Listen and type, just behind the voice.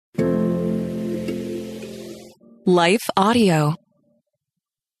Life Audio.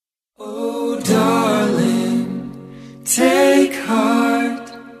 Oh, darling, take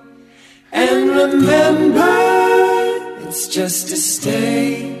heart and remember it's just a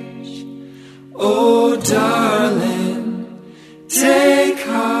stage. Oh, darling, take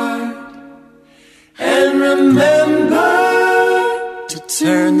heart and remember to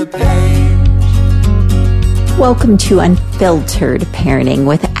turn the page. Welcome to Unfiltered Parenting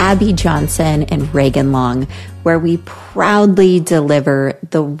with Abby Johnson and Regan Long, where we proudly deliver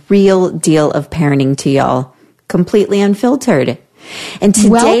the real deal of parenting to y'all, completely unfiltered. And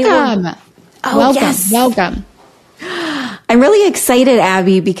today, welcome. Welcome. I'm really excited,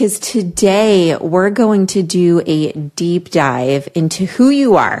 Abby, because today we're going to do a deep dive into who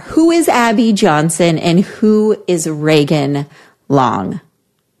you are. Who is Abby Johnson and who is Regan Long?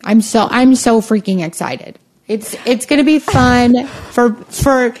 I'm so freaking excited. It's going to be fun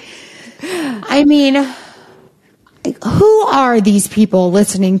who are these people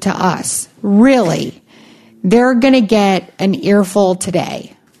listening to us? Really? They're going to get an earful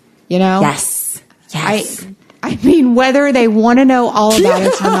today, you know? Yes. I mean, whether they want to know all about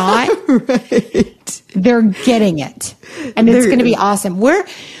it or not, right. They're getting it. And it's going to be awesome.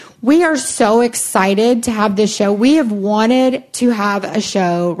 We are so excited to have this show. We have wanted to have a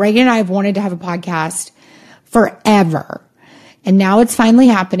show. Reagan and I have wanted to have a podcast forever. And now it's finally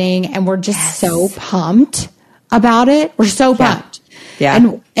happening. And we're just so pumped about it. We're so pumped. Yeah.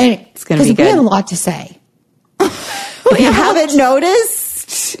 And it's going to be good. We have a lot to say. If you haven't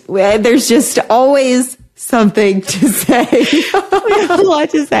noticed, there's just always something to say. We have a lot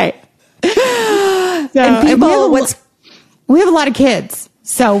to say. We have a lot of kids.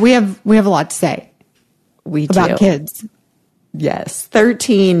 So we have a lot to say. We about do. Kids. Yes.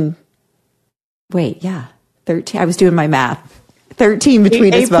 13. Wait, yeah. 13. I was doing my math. 13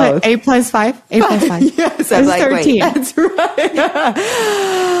 between us both. 8 plus 5? 8 plus 5. Yes, I'm like, 13. Wait, that's right.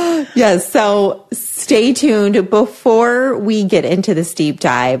 Yes, so stay tuned. Before we get into this deep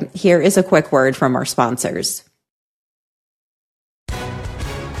dive, here is a quick word from our sponsors.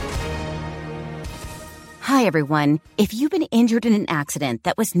 Hi, everyone. If you've been injured in an accident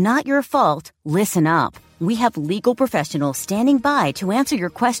that was not your fault, listen up. We have legal professionals standing by to answer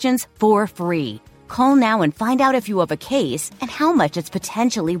your questions for free. Call now and find out if you have a case and how much it's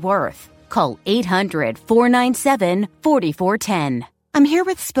potentially worth. Call 800-497-4410. I'm here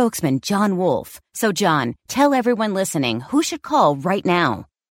with spokesman John Wolf. So, John, tell everyone listening who should call right now.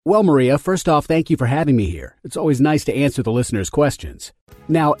 Well, Maria, first off, thank you for having me here. It's always nice to answer the listeners' questions.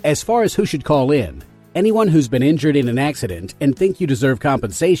 Now, as far as who should call in, anyone who's been injured in an accident and think you deserve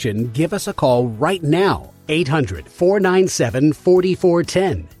compensation, give us a call right now.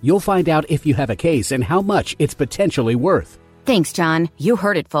 800-497-4410. You'll find out if you have a case and how much it's potentially worth. Thanks, John. You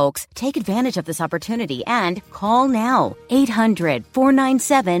heard it, folks. Take advantage of this opportunity and call now.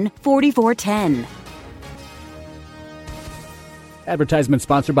 800-497-4410. Advertisement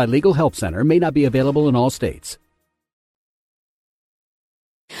sponsored by Legal Help Center. May not be available in all states.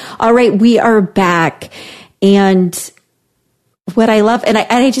 All right, we are back. And what I love, and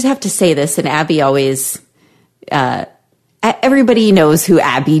I just have to say this, and Abby always, everybody knows who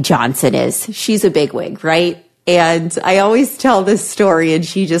Abby Johnson is. She's a bigwig, right? And I always tell this story and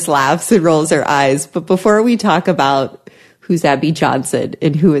she just laughs and rolls her eyes. But before we talk about who's Abby Johnson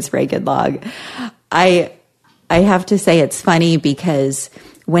and who is Regan Long, I have to say it's funny because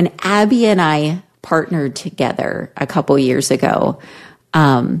when Abby and I partnered together a couple years ago,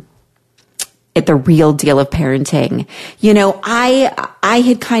 at the real deal of parenting, you know, I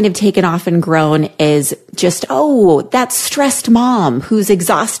had kind of taken off and grown as just, that stressed mom who's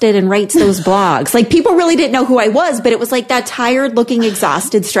exhausted and writes those blogs. Like, people really didn't know who I was, but it was like that tired looking,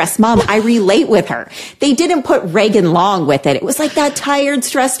 exhausted, stressed mom. I relate with her. They didn't put Regan Long with it. It was like that tired,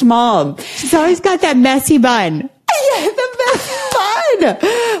 stressed mom. She's always got that messy bun. Yeah, the messy bun.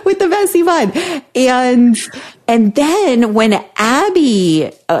 With the messy bun. And then when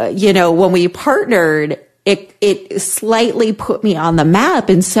Abby, when we partnered, it slightly put me on the map.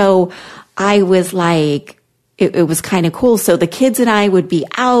 And so I was like, it was kind of cool. So the kids and I would be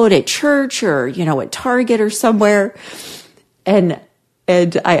out at church or, at Target or somewhere. And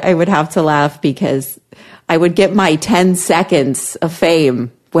I would have to laugh because I would get my 10 seconds of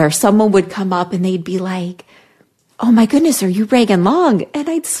fame where someone would come up and they'd be like, "Oh my goodness, are you Regan Long?" And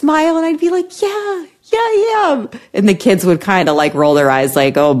I'd smile and I'd be like, yeah, I am. And the kids would kind of like roll their eyes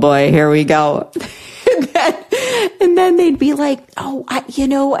like, "Oh boy, here we go." and then they'd be like, "Oh,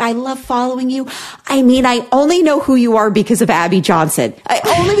 I love following you. I mean, I only know who you are because of Abby Johnson.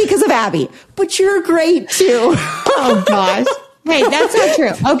 Only because of Abby. But you're great too." Oh gosh. Hey, that's not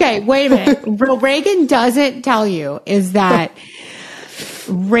true. Okay, wait a minute. What Reagan doesn't tell you is that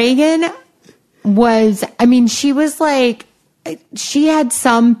Reagan was, I mean, she was like, she had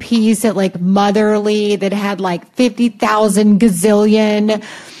some piece at like Motherly that had like 50,000 gazillion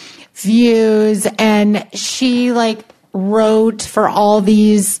views, and she like wrote for all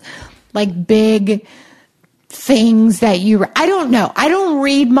these like big things that I don't know. I don't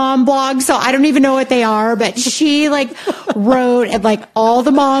read mom blogs, so I don't even know what they are, but she like wrote at like all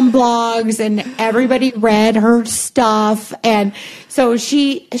the mom blogs and everybody read her stuff. And so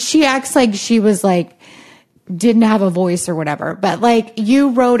she acts like she was like, didn't have a voice or whatever, but like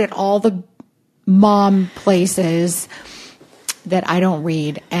you wrote at all the mom places that I don't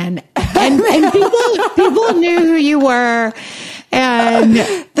read, and people knew who you were. And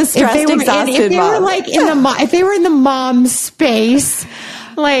the stressed, exhausted if they mom. were like if they were in the mom space,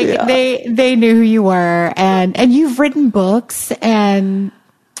 like they knew who you were, and you've written books and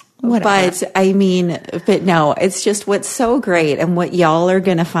whatever. But I mean, but no, it's just what's so great, and what y'all are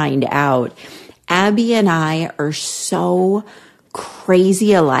going to find out. Abby and I are so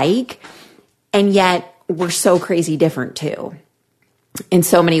crazy alike, and yet we're so crazy different too, in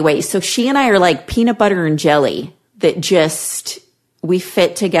so many ways. So she and I are like peanut butter and jelly. That just, we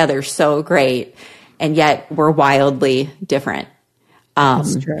fit together so great, and yet we're wildly different.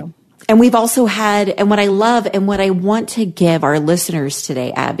 That's true. And we've also had, and what I love and what I want to give our listeners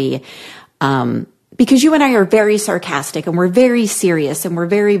today, Abby, because you and I are very sarcastic and we're very serious and we're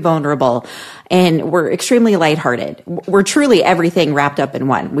very vulnerable and we're extremely lighthearted. We're truly everything wrapped up in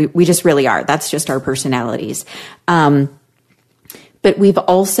one. We just really are. That's just our personalities. But we've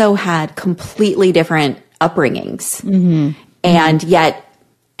also had completely different upbringings, and yet,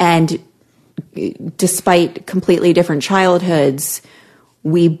 and despite completely different childhoods,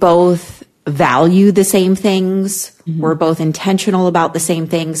 we both value the same things. We're both intentional about the same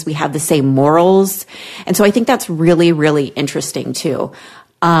things. We have the same morals. And so I think that's really, really interesting too.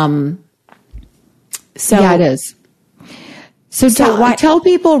 So yeah, it is. So tell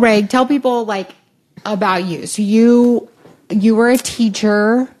people, Reg, tell people like about you. So you were a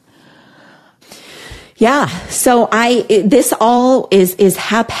teacher. Yeah. So this all is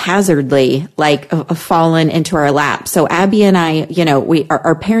haphazardly like fallen into our lap. So Abby and I,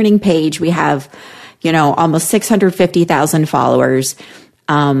 our parenting page, we have, almost 650,000 followers.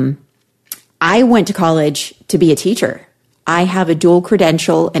 I went to college to be a teacher. I have a dual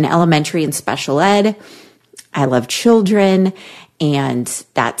credential in elementary and special ed. I love children, and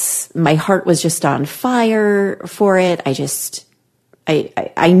my heart was just on fire for it.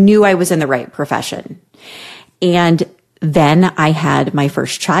 I knew I was in the right profession. And then I had my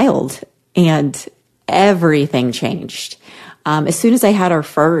first child, and everything changed. As soon as I had our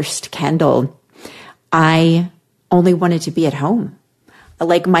first, Kendall, I only wanted to be at home.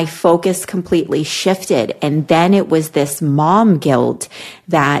 Like my focus completely shifted. And then it was this mom guilt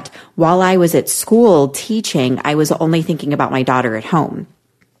that while I was at school teaching, I was only thinking about my daughter at home.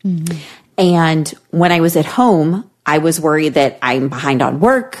 Mm-hmm. And when I was at home, I was worried that I'm behind on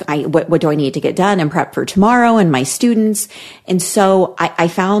work. What do I need to get done and prep for tomorrow and my students? And so I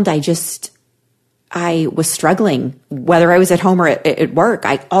found I was struggling, whether I was at home or at work.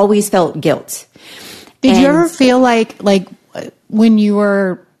 I always felt guilt. Did you ever feel like when you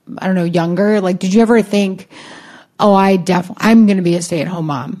were, I don't know, younger, like, did you ever think, oh, I'm going to be a stay-at-home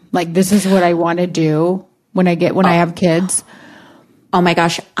mom. Like, this is what I want to do when I have kids? Oh my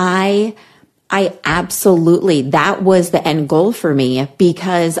gosh. I absolutely, that was the end goal for me,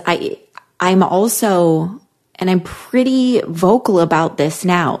 because I'm also, and I'm pretty vocal about this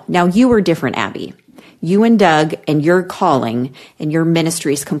now. Now you were different, Abby. You and Doug and your calling and your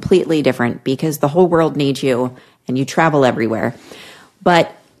ministry is completely different because the whole world needs you and you travel everywhere.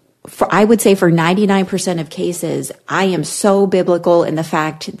 But I would say for 99% of cases, I am so biblical in the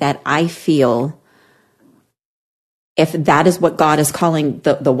fact that I feel if that is what God is calling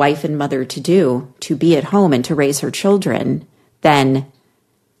the wife and mother to do, to be at home and to raise her children, then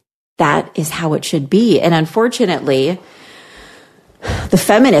that is how it should be. And unfortunately, the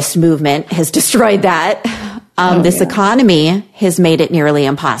feminist movement has destroyed that. This economy has made it nearly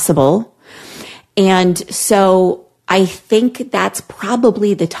impossible. And so I think that's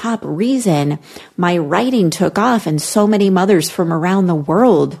probably the top reason my writing took off, and so many mothers from around the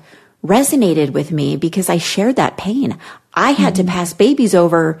world resonated with me, because I shared that pain. I had to pass babies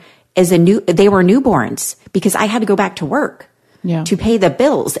over they were newborns, because I had to go back to work to pay the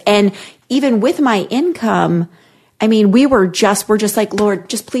bills. And even with my income, I mean, we're just like, Lord,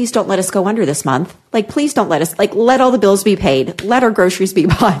 just please don't let us go under this month. Like, please don't let us, like, let all the bills be paid. Let our groceries be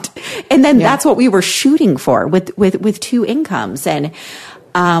bought. And then that's what we were shooting for with two incomes. And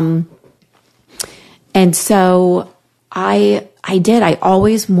so I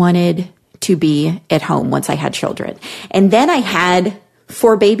always wanted to be at home once I had children. And then I had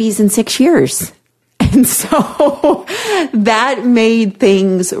 4 babies in 6 years. And so that made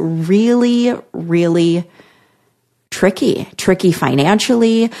things really, really tricky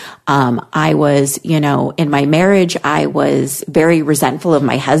financially. I was, in my marriage, I was very resentful of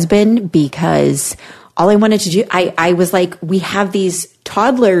my husband because all I wanted to do, I was like, we have these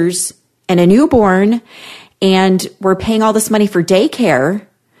toddlers and a newborn and we're paying all this money for daycare.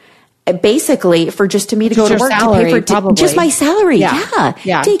 Basically, for just me to go to work salary, to pay for just my salary. Yeah.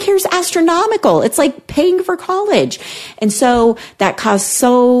 Daycare's astronomical. It's like paying for college. And so that caused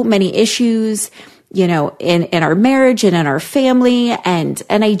so many issues, in our marriage and in our family. And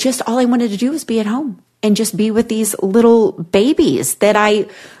all I wanted to do was be at home and just be with these little babies that I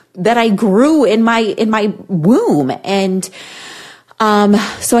grew in my womb. And,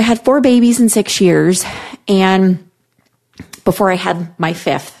 so I had 4 babies in 6 years, and before I had my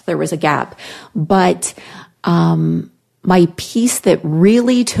 5th, there was a gap. But my piece that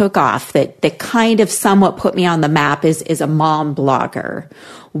really took off, that kind of somewhat put me on the map is a mom blogger,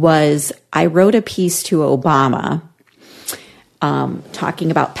 was I wrote a piece to Obama talking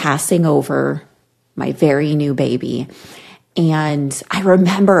about passing over my very new baby. And I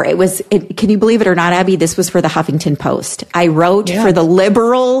remember can you believe it or not, Abby, this was for the Huffington Post. I wrote for the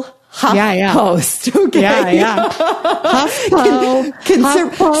liberal Post. Okay.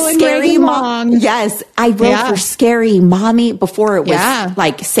 HuffPo Scary mom. Yes. I wrote for Scary Mommy before it was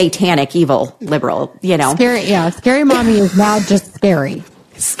like satanic, evil, liberal, Scary Mommy is now just scary.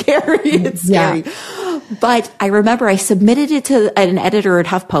 It's scary. But I remember I submitted it to an editor at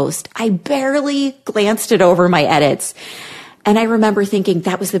HuffPost. I barely glanced it over my edits. And I remember thinking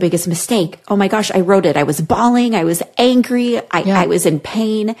that was the biggest mistake. Oh my gosh, I wrote it. I was bawling. I was angry. I was in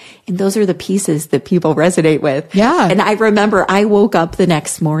pain. And those are the pieces that people resonate with. Yeah. And I remember I woke up the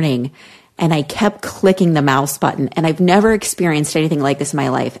next morning and I kept clicking the mouse button. And I've never experienced anything like this in my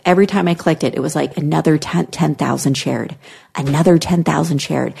life. Every time I clicked it, it was like another 10,000 shared, another 10,000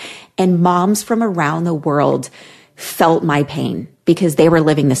 shared. And moms from around the world felt my pain because they were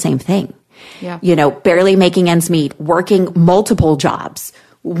living the same thing. Yeah. Barely making ends meet, working multiple jobs,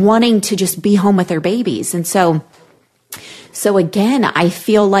 wanting to just be home with their babies. And so again, I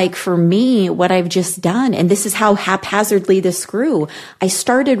feel like for me, what I've just done, and this is how haphazardly this grew, I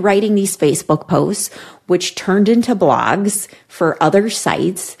started writing these Facebook posts, which turned into blogs for other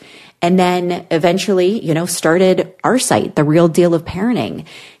sites. And then eventually, started our site, The Real Deal of Parenting.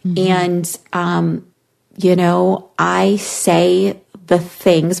 Mm-hmm. And, I say the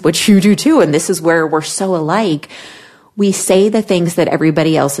things, which you do too, and this is where we're so alike. We say the things that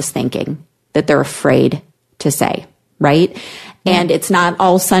everybody else is thinking, that they're afraid to say, right? Yeah. And it's not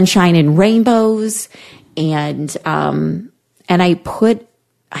all sunshine and rainbows. And I've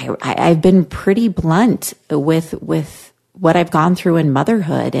been pretty blunt with what I've gone through in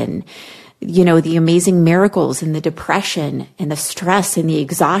motherhood, and the amazing miracles and the depression and the stress and the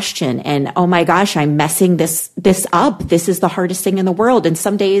exhaustion. And oh my gosh, I'm messing this up. This is the hardest thing in the world. And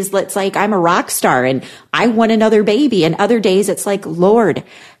some days it's like I'm a rock star and I want another baby. And other days it's like, Lord,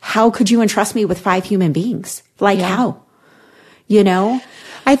 how could you entrust me with 5 human beings? Like how?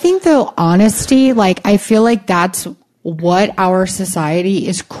 I think though, honesty, I feel like that's what our society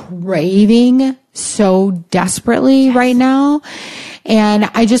is craving so desperately right now. And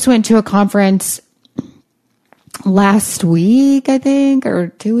I just went to a conference last week, I think, or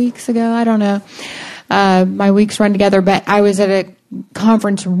 2 weeks ago. I don't know. My weeks run together, but I was at a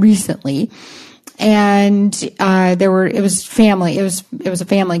conference recently, and it was family. It was a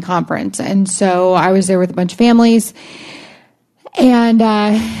family conference. And so I was there with a bunch of families, and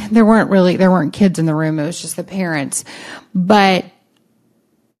there weren't kids in the room. It was just the parents. But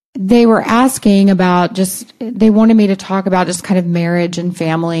they were asking about they wanted me to talk about just kind of marriage and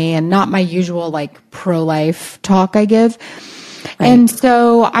family, and not my usual pro-life talk I give. Right. And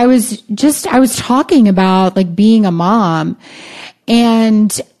so I was talking about being a mom,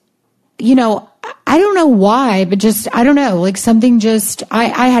 and, I don't know why, but I don't know,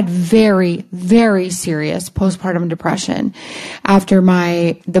 I had very, very serious postpartum depression after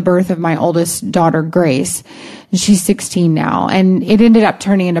the birth of my oldest daughter, Grace. She's 16 now, and it ended up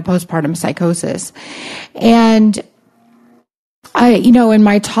turning into postpartum psychosis. And in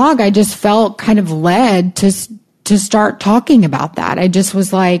my talk, I just felt kind of led to start talking about that. I just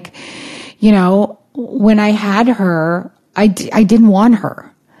was like, when I had her, I didn't want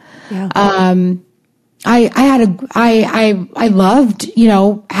her. Yeah. I loved,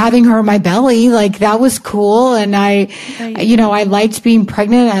 having her in my belly. Like that was cool. And I liked being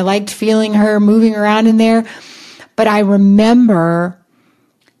pregnant. I liked feeling her moving around in there. But I remember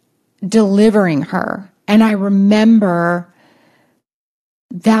delivering her. And I remember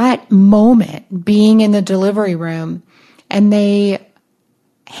that moment being in the delivery room and they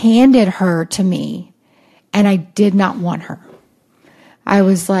handed her to me and I did not want her. I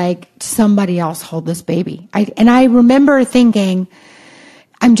was like, somebody else hold this baby. I remember thinking,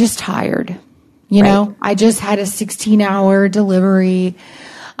 I'm just tired. You know, I just had a 16-hour delivery.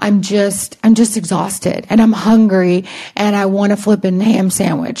 I'm just exhausted and I'm hungry and I want a flippin' ham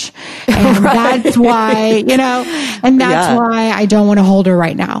sandwich. And that's why, why I don't want to hold her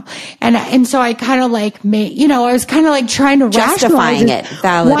right now. And so I kind of like I was kind of like trying to justifying it,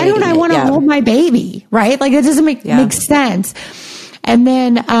 validating why don't I want to hold my baby? Right? Like it doesn't make sense. And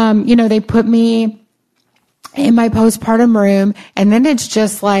then, they put me in my postpartum room and then it's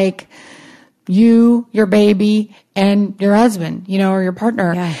just like you, your baby, and your husband, or your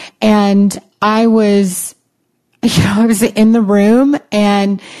partner. Yeah. And I was in the room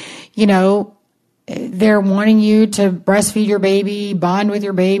and, they're wanting you to breastfeed your baby, bond with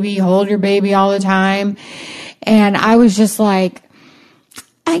your baby, hold your baby all the time. And I was just like,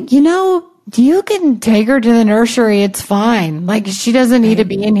 you can take her to the nursery. It's fine. Like she doesn't need to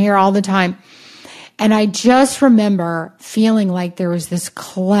be in here all the time. And I just remember feeling like there was this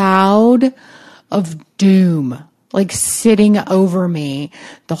cloud of doom, like sitting over me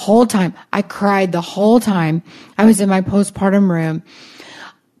the whole time. I cried the whole time I was in my postpartum room.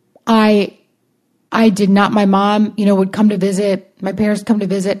 I did not, my mom, would come to visit, my parents come to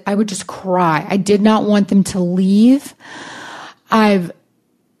visit. I would just cry. I did not want them to leave. I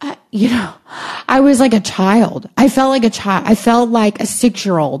was like a child. I felt like a child. I felt like a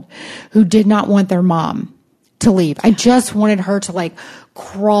 6-year-old who did not want their mom to leave. I just wanted her to like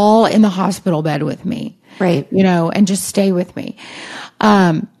crawl in the hospital bed with me. Right. And just stay with me.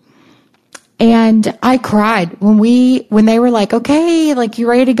 And I cried when they were like, okay, like you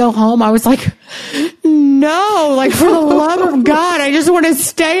ready to go home? I was like, no, like for the love of God, I just want to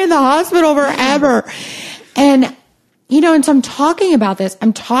stay in the hospital forever. And so I'm talking about this.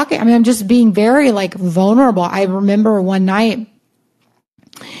 I'm just being very like vulnerable. I remember one night,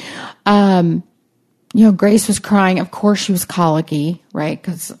 Grace was crying. Of course she was colicky, right?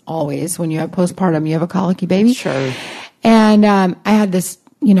 Because always when you have postpartum, you have a colicky baby. Sure. And I had this,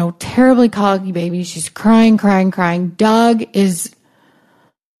 terribly colicky baby. She's crying. Doug is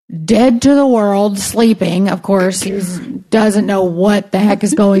dead to the world, sleeping. Of course, he doesn't know what the heck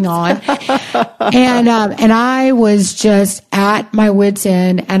is going on. And I was just at my wit's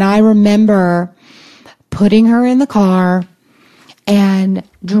end. And I remember putting her in the car and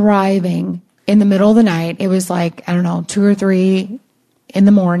driving in the middle of the night. It was like, 2 or 3 in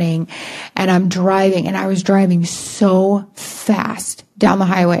the morning. And I'm driving and I was driving so fast down the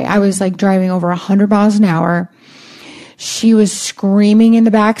highway. I was like driving over 100 miles an hour. She was screaming in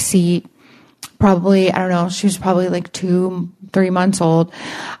the back seat. Probably, she was probably like 2-3 months old.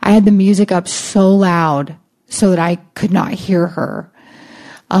 I had the music up so loud so that I could not hear her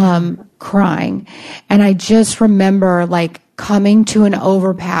crying. And I just remember like coming to an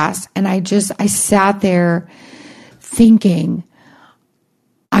overpass and I sat there thinking,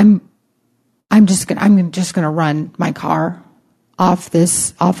 I'm just gonna run my car off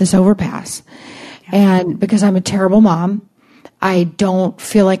this overpass. And because I'm a terrible mom, I don't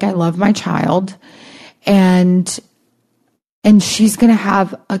feel like I love my child, and she's going to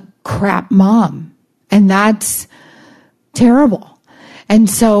have a crap mom, and that's terrible. And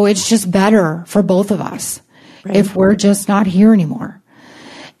so it's just better for both of us if we're just not here anymore.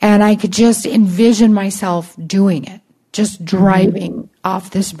 And I could just envision myself doing it, just driving off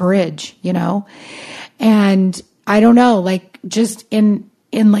this bridge, and I don't know, like just in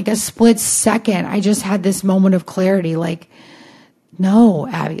like a split second, I just had this moment of clarity, like, no,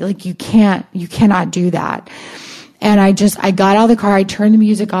 Abby, like you cannot do that. And I got out of the car, I turned the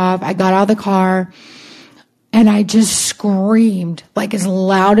music off, I got out of the car, and I just screamed like as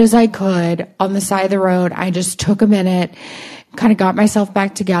loud as I could on the side of the road. I just took a minute, kind of got myself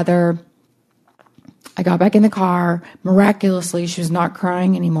back together. I got back in the car. Miraculously, she was not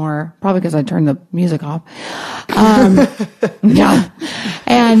crying anymore, probably because I turned the music off. Yeah.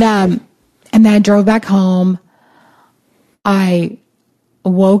 And then I drove back home. I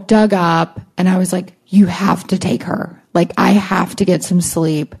woke Doug up and I was like, you have to take her. Like, I have to get some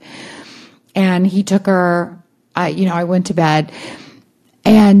sleep. And he took her. I went to bed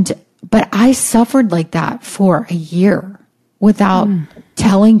and But I suffered like that for a year without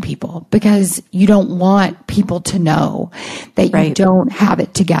telling people, because you don't want people to know that you don't have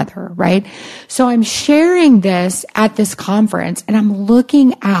it together, right? So I'm sharing this at this conference, and I'm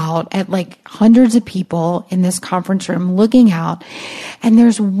looking out at like hundreds of people in this conference room, looking out, and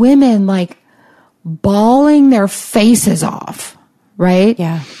there's women like bawling their faces off, right?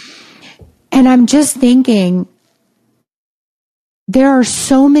 Yeah. And I'm just thinking, there are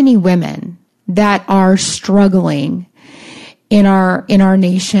so many women that are struggling in our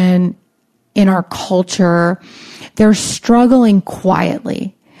nation, in our culture. They're struggling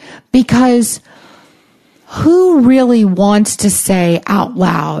quietly, because who really wants to say out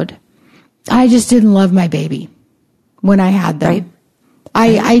loud, I just didn't love my baby when I had them. Right.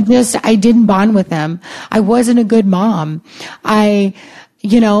 I didn't bond with them. I wasn't a good mom. I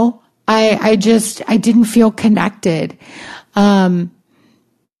didn't feel connected. I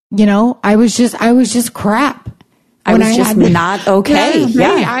was just crap. I was just not okay.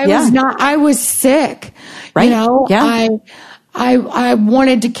 I was sick. Right. I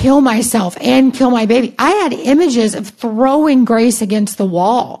wanted to kill myself and kill my baby. I had images of throwing Grace against the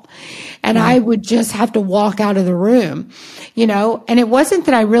wall, and I would just have to walk out of the room, and it wasn't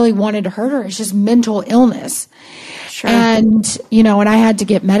that I really wanted to hurt her. It's just mental illness. Sure. And, and I had to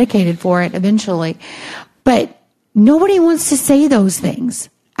get medicated for it eventually, but nobody wants to say those things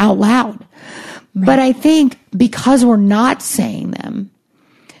out loud. Right. But I think because we're not saying them,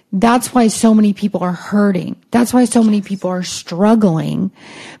 that's why so many people are hurting. That's why so many people are struggling,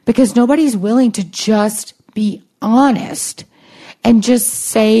 because nobody's willing to just be honest and just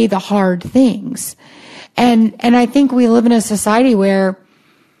say the hard things. And I think we live in a society where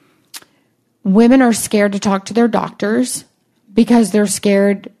women are scared to talk to their doctors because they're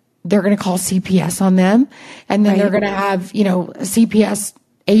scared they're going to call CPS on them, and then they're going to have, a CPS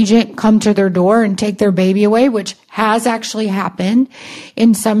agent come to their door and take their baby away, which has actually happened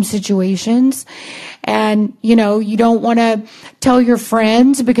in some situations. And, you don't want to tell your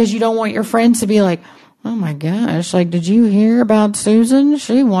friends, because you don't want your friends to be like, oh my gosh, like, did you hear about Susan?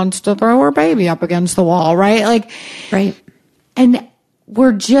 She wants to throw her baby up against the wall, right? Right. And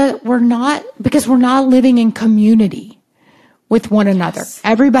we're not living in community with one another.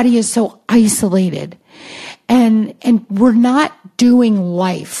 Everybody is so isolated, and we're not doing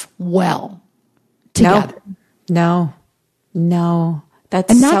life well together. No.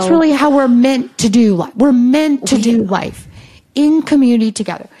 That's really how we're meant to do life. We're meant to do life in community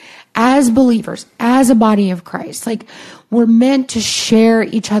together as believers, as a body of Christ. Like, we're meant to share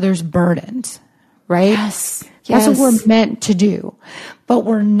each other's burdens, right? Yes. That's what we're meant to do, but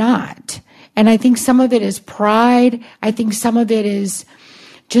we're not. And I think some of it is pride. I think some of it is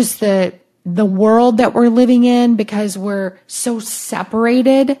just the world that we're living in, because we're so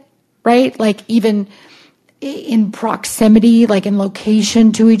separated, right? Like, even in proximity, like in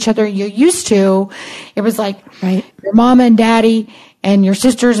location to each other. You used to, it was like your mama and daddy and your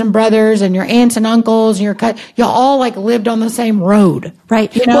sisters and brothers and your aunts and uncles and you all like lived on the same road.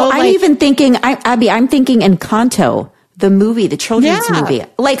 Right. Well, I'm even thinking, Abby, I'm thinking Encanto, the movie, the children's movie.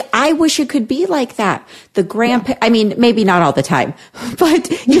 Like, I wish it could be like that. The I mean, maybe not all the time,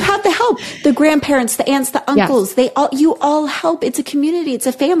 but you have the help. The grandparents, the aunts, the uncles, you all help. It's a community. It's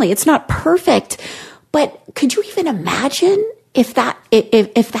a family. It's not perfect, but could you even imagine if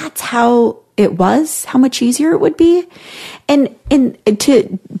that's how it was, how much easier it would be? And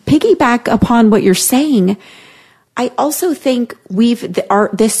to piggyback upon what you're saying, I also think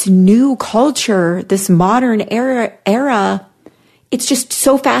this new culture, this modern era, it's just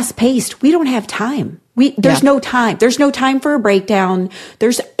so fast paced. We don't have time. There's no time. There's no time for a breakdown.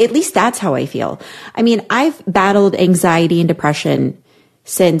 At least that's how I feel. I mean, I've battled anxiety and depression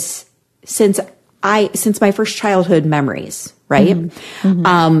since my first childhood memories, right?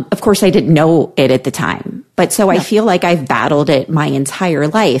 Mm-hmm. Of course, I didn't know it at the time, but I feel like I've battled it my entire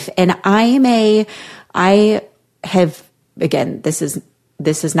life. And I have, again, this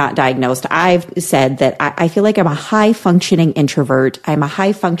is not diagnosed. I've said that I feel like I'm a high functioning introvert. I'm a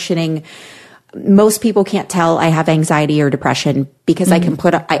high functioning, most people can't tell I have anxiety or depression because I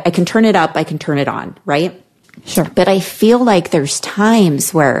can turn it up, I can turn it on, right? Sure. But I feel like there's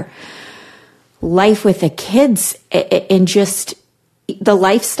times where life with the kids and just the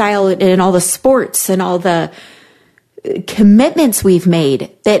lifestyle and all the sports and all the commitments we've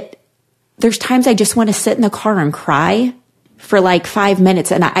made, that there's times I just want to sit in the car and cry for like 5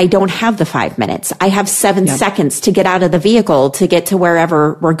 minutes, and I don't have the 5 minutes. I have 7 seconds to get out of the vehicle to get to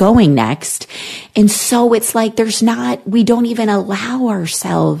wherever we're going next. And so it's like we don't even allow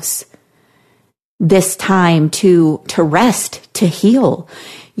ourselves this time to rest, to heal.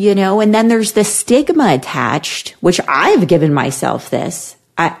 and then there's the stigma attached, which I've given myself this.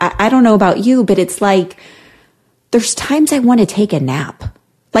 I don't know about you, but it's like, there's times I want to take a nap.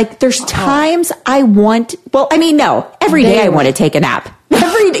 Like there's times I want, every day I want to take a nap.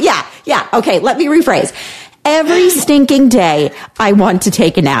 Yeah. Okay. Let me rephrase. Every stinking day I want to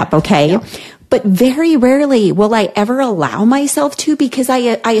take a nap. Okay. Yeah. But very rarely will I ever allow myself to, because I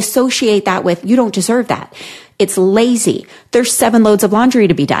associate that with, you don't deserve that. It's lazy. There's 7 loads of laundry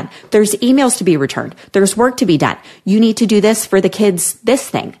to be done. There's emails to be returned. There's work to be done. You need to do this for the kids, this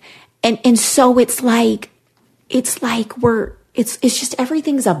thing. And so it's like it's just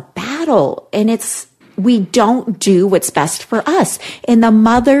everything's a battle, and we don't do what's best for us. And the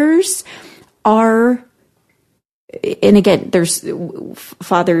mothers are, and again, there's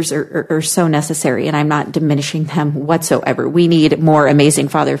fathers are so necessary, and I'm not diminishing them whatsoever. We need more amazing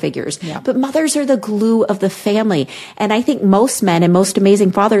father figures, but mothers are the glue of the family. And I think most men and most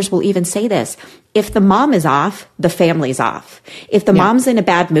amazing fathers will even say this: if the mom is off, the family's off. If the mom's in a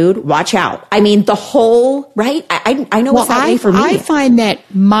bad mood, watch out. I mean, the whole, right? I know it's that way for me. I find that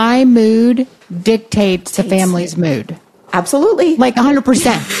my mood dictates the family's mood. Absolutely. Like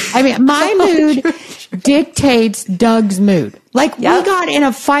 100%. I mean, my mood dictates Doug's mood. Like we got in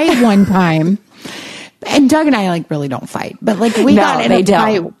a fight one time, and Doug and I really don't fight, but we got in a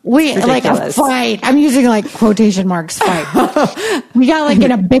fight. We like a fight. I'm using quotation marks fight. We got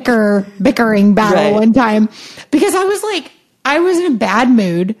in a bickering battle one time because I was in a bad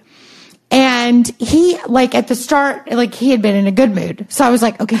mood. And he, at the start, he had been in a good mood. So I was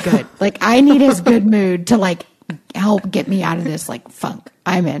like, okay, good. I need his good mood to help get me out of this funk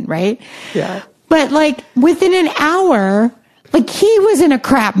I'm in, right? Yeah. But within an hour, he was in a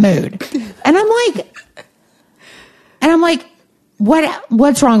crap mood. And I'm like,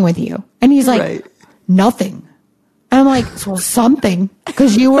 what's wrong with you? And he's like, nothing. And I'm like, well, something,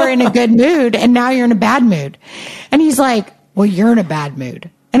 because you were in a good mood and now you're in a bad mood. And he's like, well, you're in a bad mood.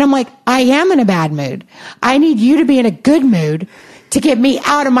 And I'm like, I am in a bad mood. I need you to be in a good mood to get me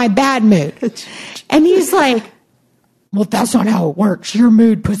out of my bad mood. And he's like, well, that's not how it works. Your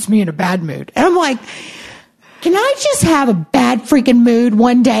mood puts me in a bad mood. And I'm like, can I just have a bad freaking mood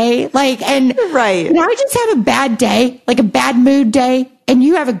one day? Can I just have a bad day, a bad mood day, and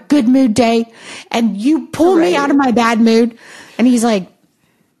you have a good mood day, and you pull me out of my bad mood? And he's like,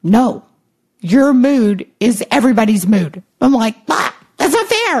 no, your mood is everybody's mood. I'm like, that's not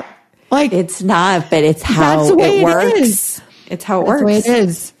fair. It's not, but it's how it works. It's how it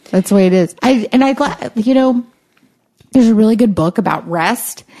works. That's the way it is. There's a really good book about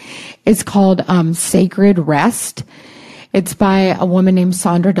rest. It's called Sacred Rest. It's by a woman named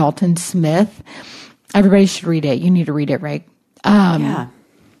Sandra Dalton Smith. Everybody should read it. You need to read it, right?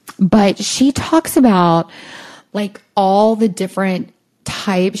 But she talks about all the different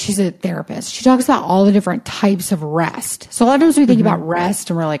types. She's a therapist. She talks about all the different types of rest. So a lot of times we think about rest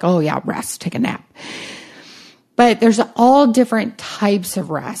and we're like, oh yeah, rest, take a nap. But there's all different types of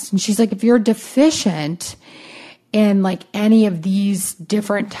rest. And she's like, if you're deficient in any of these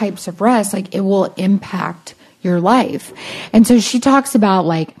different types of rest, it will impact your life. And so she talks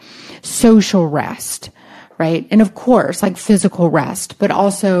about social rest, right? And of course, physical rest, but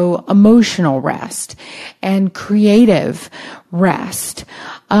also emotional rest and creative rest,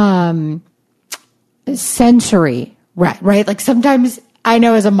 sensory rest, right? Sometimes I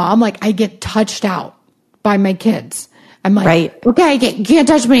know as a mom, I get touched out by my kids. I'm like, okay, you can't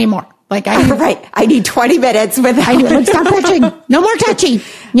touch me anymore. I need 20 minutes without stop touching. No more touching.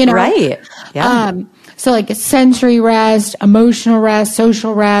 Right. Yeah. So sensory rest, emotional rest,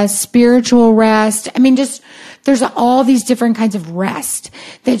 social rest, spiritual rest. I mean, there's all these different kinds of rest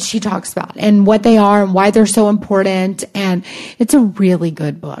that she talks about and what they are and why they're so important. And it's a really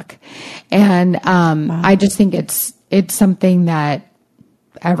good book. And, I just think it's something that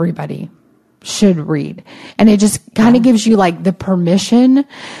everybody should read. And it just kind of gives you the permission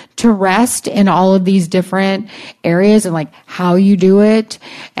to rest in all of these different areas and how you do it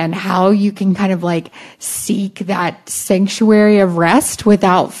and how you can kind of seek that sanctuary of rest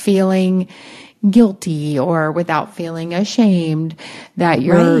without feeling guilty or without feeling ashamed that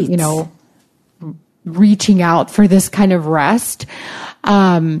you're, reaching out for this kind of rest.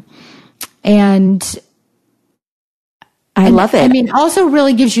 And I love it. I mean, also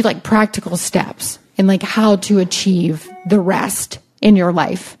really gives you practical steps and how to achieve the rest in your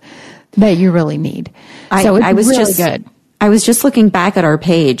life that you really need. So it's really good. I was just looking back at our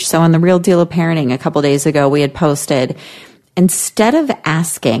page. So on the Real Deal of Parenting a couple days ago, we had posted, instead of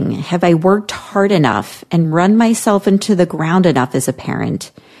asking, have I worked hard enough and run myself into the ground enough as a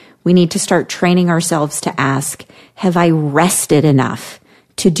parent? We need to start training ourselves to ask, have I rested enough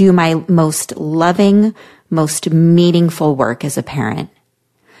to do my most loving, most meaningful work as a parent.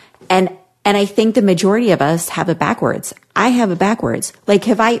 And I think the majority of us have it backwards. I have it backwards. Like,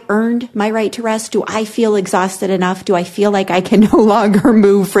 have I earned my right to rest? Do I feel exhausted enough? Do I feel like I can no longer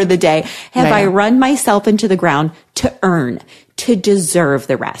move for the day? Have I run myself into the ground to earn, to deserve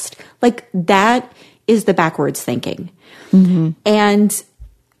the rest? Like, that is the backwards thinking. Mm-hmm.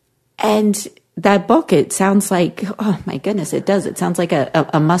 And that book, it sounds like, oh my goodness, it does. It sounds like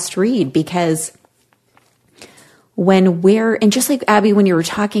a must read, because and just like Abby, when you were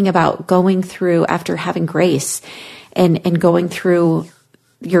talking about going through after having Grace and going through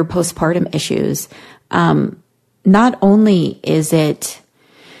your postpartum issues, not only is it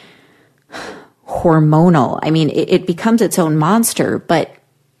hormonal, I mean, it becomes its own monster, but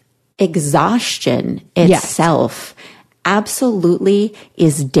exhaustion itself absolutely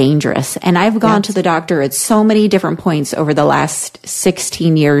is dangerous. And I've gone to the doctor at so many different points over the last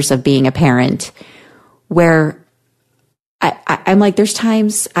 16 years of being a parent where I'm like, there's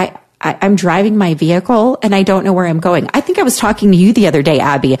times I'm driving my vehicle and I don't know where I'm going. I think I was talking to you the other day,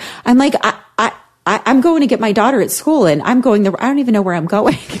 Abby. I'm like, I'm going to get my daughter at school and I'm going there. I don't even know where I'm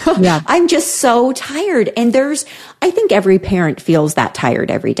going. Yeah. I'm just so tired. And I think every parent feels that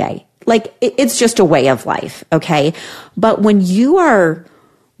tired every day. Like, it's just a way of life. Okay. But when you are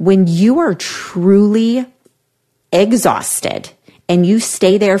truly exhausted and you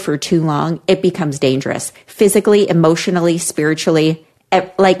stay there for too long, it becomes dangerous physically, emotionally, spiritually,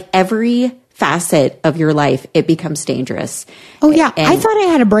 like every facet of your life, it becomes dangerous. Oh yeah. I thought I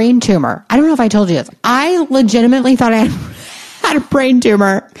had a brain tumor. I don't know if I told you this. I legitimately thought I had a brain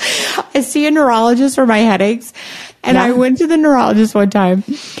tumor. I see a neurologist for my headaches. And I went to the neurologist one time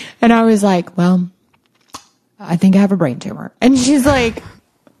and I was like, well, I think I have a brain tumor. And she's like,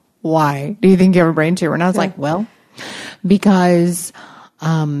 why do you think you have a brain tumor? And I was like, well, because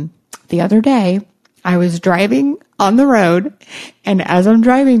the other day I was driving on the road, and as I'm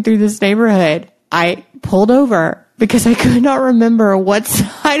driving through this neighborhood, I pulled over because I could not remember what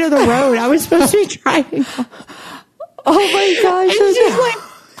side of the road I was supposed to be driving on. Oh my gosh. And she's like,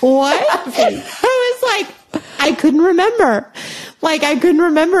 what? I was like, I couldn't remember. Like, I couldn't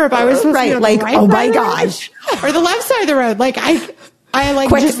remember if I was supposed to be on the right oh my side gosh, or the left side of the road. Like, I like,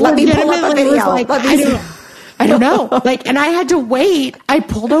 quick, just let me pull up a legitimately video. was like, I don't know. Like, and I had to wait. I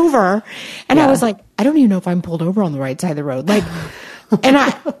pulled over and I was like, I don't even know if I'm pulled over on the right side of the road. Like, and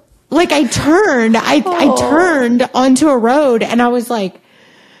I turned onto a road and I was like,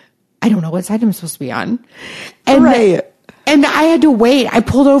 I don't know what side I'm supposed to be on. And and I had to wait. I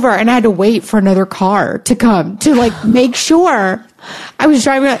pulled over and I had to wait for another car to come to like make sure I was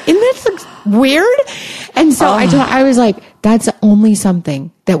driving. And that's weird. And so I was like, that's only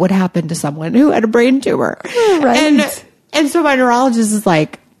something that would happen to someone who had a brain tumor. Right. And so my neurologist is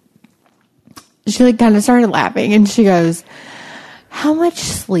like, she like kind of started laughing and she goes, how much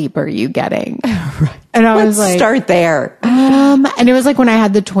sleep are you getting? And I was like, start there. And it was like when I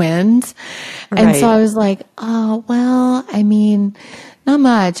had the twins. And so I was like, oh, well, I mean, not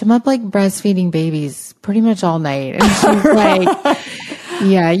much. I'm up like breastfeeding babies pretty much all night. And she's like,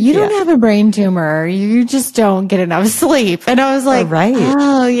 yeah, you don't have a brain tumor. You just don't get enough sleep. And I was like,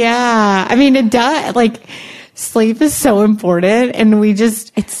 oh yeah. I mean, it does. Like, sleep is so important. And we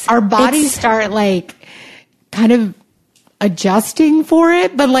just, our bodies start like kind of adjusting for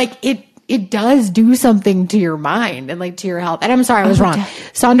it, but like it does do something to your mind and like to your health. And I'm sorry, I was wrong.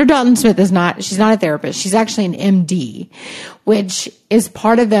 Sandra Dalton Smith she's not a therapist. She's actually an MD, which is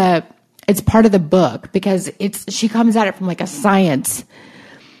part of the book because she comes at it from like a science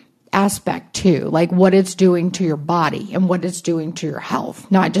aspect too, like what it's doing to your body and what it's doing to your health,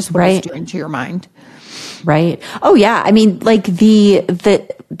 not just what it's doing to your mind. Right. Oh yeah. I mean, like the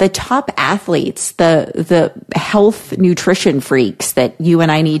top athletes, the health nutrition freaks that you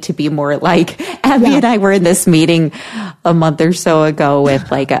and I need to be more like. Abby and I were in this meeting a month or so ago with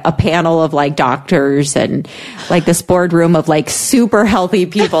like a panel of like doctors and like this boardroom of like super healthy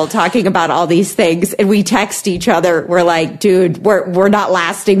people talking about all these things. And we text each other. We're like, dude, we're not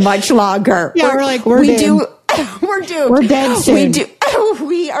lasting much longer. Yeah. We're like, we're doomed. We're dead soon.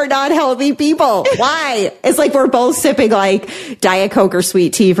 We are not healthy people. Why? It's like we're both sipping like Diet Coke or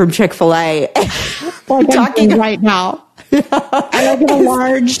sweet tea from Chick-fil-A. We're talking right now. I like a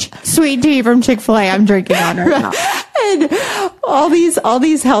large sweet tea from Chick-fil-A I'm drinking on right now. And all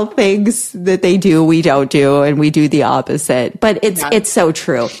these health things that they do, we don't do, and we do the opposite. But it's so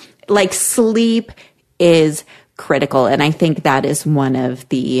true. Like sleep is critical. And I think that is one of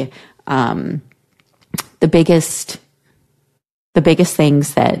the biggest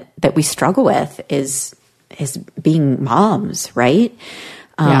things that we struggle with is being moms, right?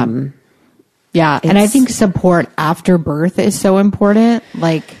 Yeah. And I think support after birth is so important.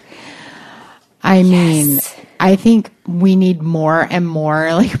 Like, I mean, I think we need more and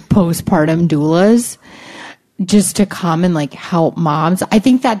more like postpartum doulas just to come and like help moms. I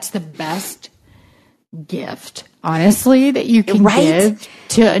think that's the best gift, honestly, that you can give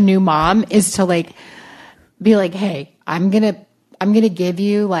to a new mom is to like be like, hey, I'm going to give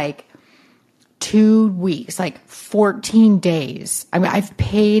you like 2 weeks, like 14 days. I mean, I've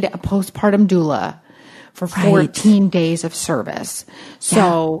paid a postpartum doula for 14 days of service.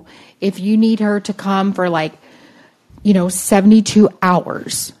 So if you need her to come for like, 72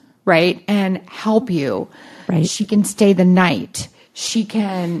 hours, right, and help you, she can stay the night. She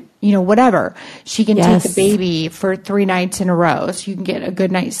can, whatever. She can take the baby for 3 nights in a row so you can get a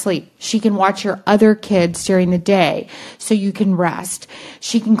good night's sleep. She can watch your other kids during the day so you can rest.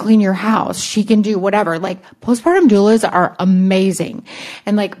 She can clean your house. She can do whatever. Like, postpartum doulas are amazing.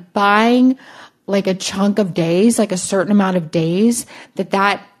 And like buying like a chunk of days, like a certain amount of days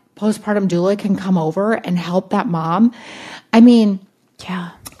that postpartum doula can come over and help that mom. I mean,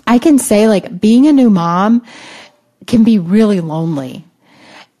 I can say like being a new mom can be really lonely.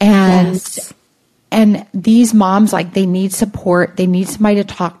 And these moms, like, they need support. They need somebody to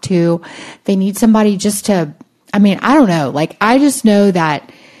talk to. They need somebody just to, I mean, I don't know. Like, I just know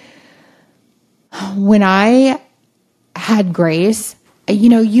that when I had Grace,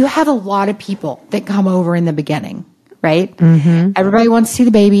 you have a lot of people that come over in the beginning, right? Mm-hmm. Everybody wants to see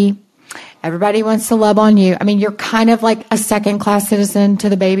the baby. Everybody wants to love on you. I mean, you're kind of like a second-class citizen to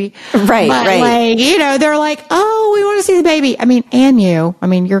the baby. Right, but right. Like, they're like, oh, we want to see the baby. I mean, and you. I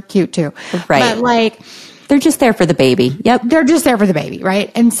mean, you're cute too. Right. But like, they're just there for the baby. Yep. They're just there for the baby,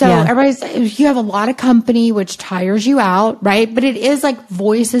 right? And so you have a lot of company, which tires you out, right? But it is like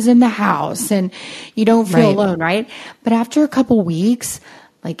voices in the house and you don't feel alone, right? But after a couple weeks,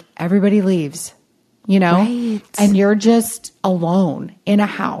 like, everybody leaves, and you're just alone in a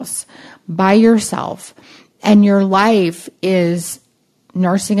house by yourself, and your life is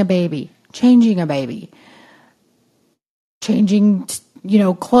nursing a baby, changing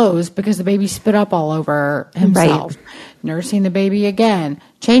clothes because the baby spit up all over himself, nursing the baby again,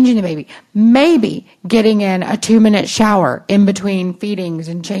 changing the baby, maybe getting in a 2-minute shower in between feedings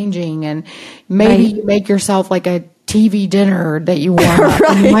and changing, and maybe you make yourself like a TV dinner that you warm up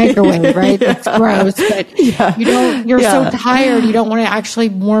in the microwave, right? That's gross, but you're so tired, you don't want to actually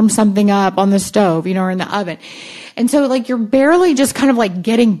warm something up on the stove, or in the oven. And so like, you're barely just kind of like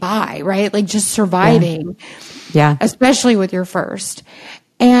getting by, right? Like, just surviving. Yeah. Especially with your first.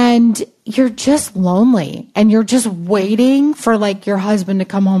 And you're just lonely, and you're just waiting for like your husband to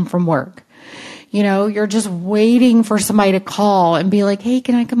come home from work. You're just waiting for somebody to call and be like, hey,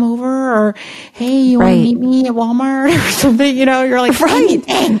 can I come over? Or, hey, you want to meet me at Walmart or something? You're like,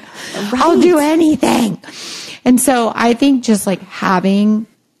 anything. I'll do anything. And so I think just like having,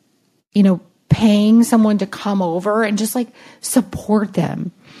 paying someone to come over and just like support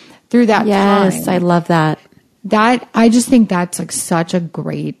them through that time. Yes, I love that. I just think that's like such a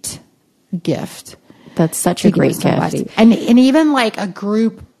great gift. That's such a great gift. And even like a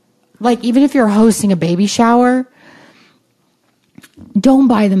group, like, even if you're hosting a baby shower, don't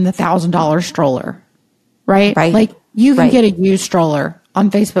buy them the $1,000 stroller, right? Like, you can get a used stroller on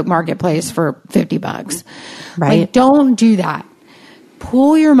Facebook Marketplace for $50. Right. Like, don't do that.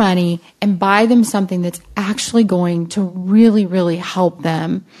 Pool your money and buy them something that's actually going to really, really help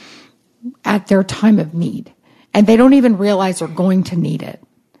them at their time of need. And they don't even realize they're going to need it.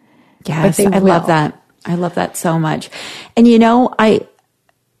 Yes, I love that. I love that so much. And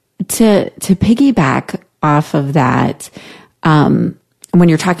to piggyback off of that, when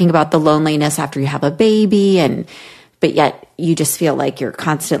you're talking about the loneliness after you have a baby, but yet you just feel like you're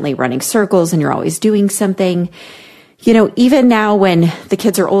constantly running circles and you're always doing something, even now when the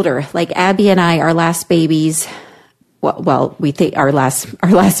kids are older, like Abby and I, our last babies, well, we think our last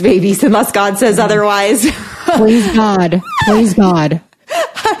babies, unless God says otherwise. Please God.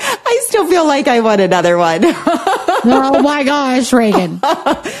 I still feel like I want another one. Oh my gosh, Regan. No,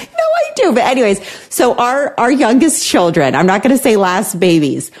 I do. But anyways, so our youngest children, I'm not going to say last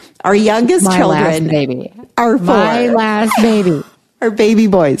babies, our youngest children are 4. My last baby. Our baby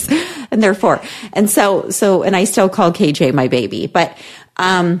boys. And they're 4. And so, and I still call KJ my baby. But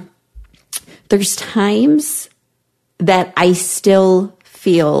there's times that I still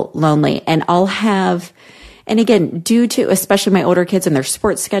feel lonely, and I'll have, and again, due to especially my older kids and their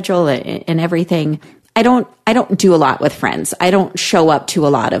sports schedule and everything, I don't do a lot with friends. I don't show up to a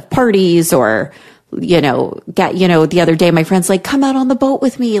lot of parties or the other day, my friend's like, come out on the boat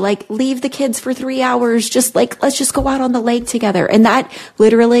with me, like leave the kids for 3 hours. Just like, let's just go out on the lake together. And that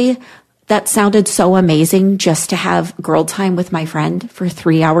sounded so amazing, just to have girl time with my friend for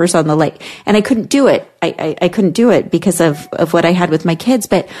 3 hours on the lake. And I couldn't do it. I couldn't do it because of what I had with my kids.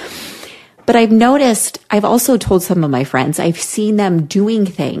 But I've noticed, I've also told some of my friends, I've seen them doing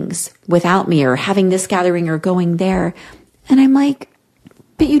things without me, or having this gathering or going there. And I'm like,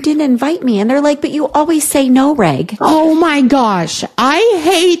 but you didn't invite me. And they're like, but you always say no, Reg. Oh my gosh. I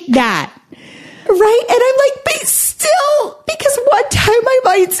hate that. Right? And I'm like, but still, because one time I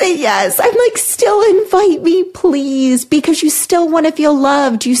might say yes. I'm like, still invite me, please, because you still want to feel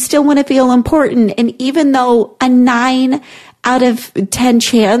loved. You still want to feel important. And even though a 9 out of 10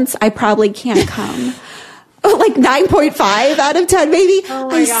 chance, I probably can't come. Like 9.5 out of 10, maybe.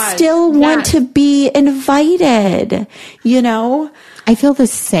 I still want to be invited, I feel the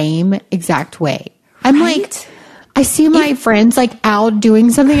same exact way. I'm like, I see my friends like out doing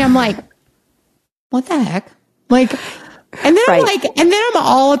something. I'm like, what the heck? Like, and then I'm like, and then I'm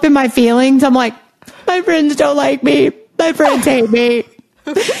all up in my feelings. I'm like, my friends don't like me. My friends hate me.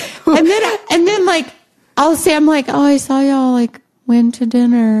 and then like, I'll say, I'm like, oh, I saw y'all like went to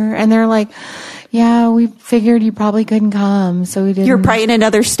dinner. And they're like, yeah, we figured you probably couldn't come. So we didn't. You're probably in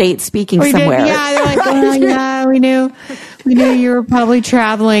another state speaking somewhere. Yeah. They're like, well, yeah, we knew you were probably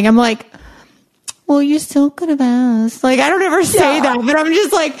traveling. I'm like, well, you still could have asked. Like, I don't ever say that, but I'm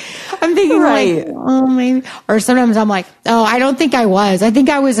just like, I'm thinking like, oh, maybe. Or sometimes I'm like, oh, I don't think I was. I think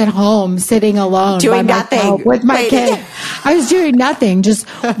I was at home sitting alone. Doing nothing. With my kid. I was doing nothing, just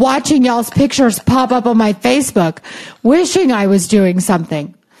watching y'all's pictures pop up on my Facebook, wishing I was doing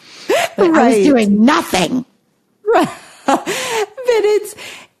something. But I was doing nothing. Right. But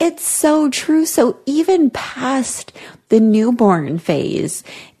it's so true. So even past the newborn phase,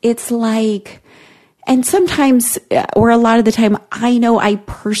 it's like, and sometimes, or a lot of the time, I know I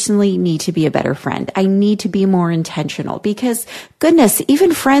personally need to be a better friend. I need to be more intentional because, goodness,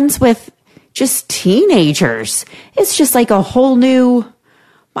 even friends with just teenagers, it's just like a whole new,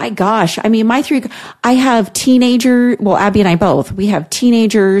 my gosh. I mean, I have Abby and I both, we have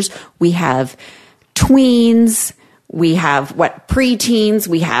teenagers, we have tweens, we have preteens,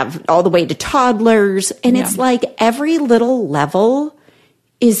 we have all the way to toddlers. And it's like every little level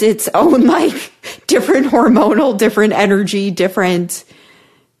is its own, like, different hormonal, different energy, different.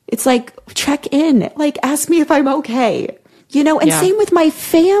 It's like, check in, like, ask me if I'm okay, and same with my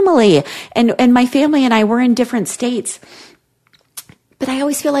family. And my family and I were in different states. But I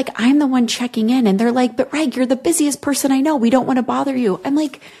always feel like I'm the one checking in. And they're like, but Reg, you're the busiest person I know. We don't want to bother you. I'm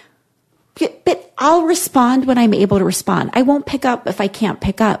like, but I'll respond when I'm able to respond. I won't pick up if I can't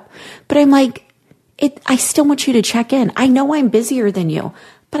pick up. But I'm like, I still want you to check in. I know I'm busier than you,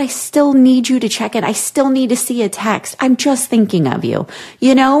 but I still need you to check in. I still need to see a text. I'm just thinking of you,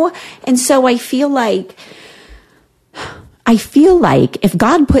 And so I feel like if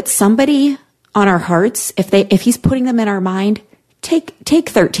God puts somebody on our hearts, if he's putting them in our mind, take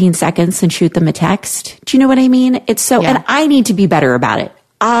 13 seconds and shoot them a text. Do you know what I mean? It's so, and I need to be better about it.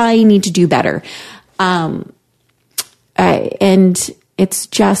 I need to do better. And it's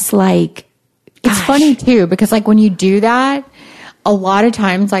just like, it's funny too, because like when you do that, a lot of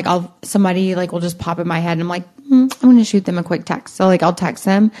times like somebody like will just pop in my head and I'm like, I'm going to shoot them a quick text. So like I'll text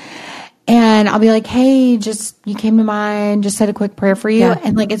them and I'll be like, hey, you came to mind, just said a quick prayer for you. Yeah.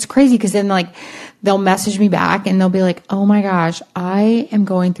 And like, it's crazy because then like they'll message me back and they'll be like, oh my gosh, I am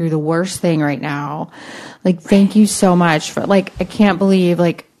going through the worst thing right now. Like, thank you so much for like, I can't believe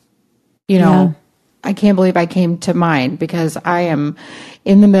like, I can't believe I came to mind because I am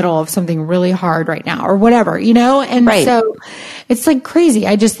in the middle of something really hard right now or whatever, And so it's like crazy.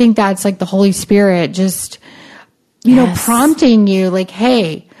 I just think that's like the Holy Spirit just, prompting you like,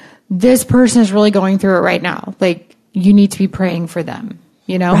 hey, this person is really going through it right now. Like you need to be praying for them,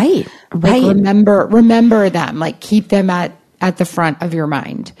 Right. Like, remember them, like keep them at the front of your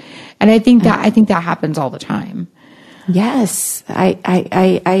mind. And I think that happens all the time. Yes,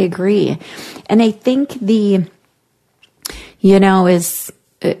 I agree. And I think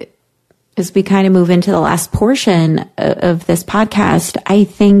as we kind of move into the last portion of this podcast, I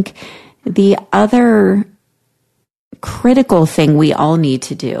think the other critical thing we all need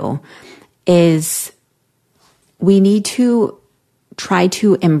to do is we need to try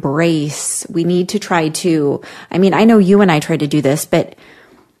to embrace, I mean, I know you and I try to do this, but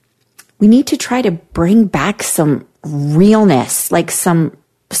we need to try to bring back some realness, like some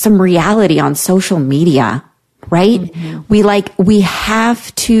reality on social media, right? Mm-hmm. We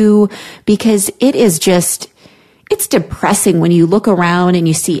have to, because it's it's depressing when you look around and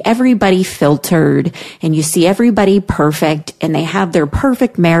you see everybody filtered and you see everybody perfect and they have their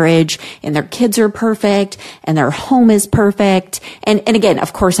perfect marriage and their kids are perfect and their home is perfect. And again,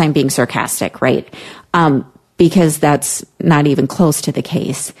 of course I'm being sarcastic, right? Because that's not even close to the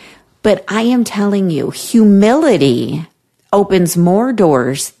case. But I am telling you, humility opens more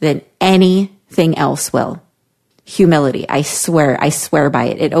doors than anything else will. Humility. I swear by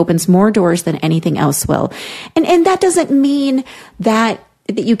it. It opens more doors than anything else will. And that doesn't mean that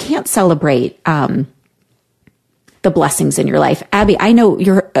you can't celebrate, the blessings in your life. Abby, I know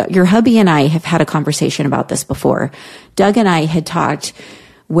your hubby and I have had a conversation about this before. Doug and I had talked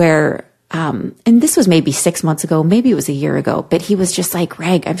where, and this was maybe 6 months ago, maybe it was a year ago, but he was just like,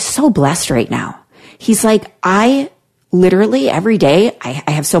 Reg, I'm so blessed right now. He's like, I literally every day,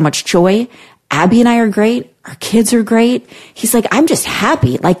 I have so much joy. Abby and I are great. Our kids are great. He's like, I'm just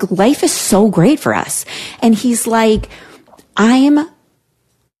happy. Like life is so great for us. And he's like, I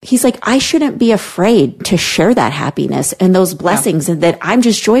shouldn't be afraid to share that happiness and those blessings and that I'm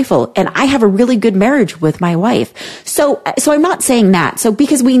just joyful. And I have a really good marriage with my wife. So I'm not saying that. So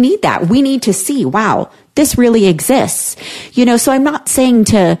because we need that, we need to see, wow, this really exists, so I'm not saying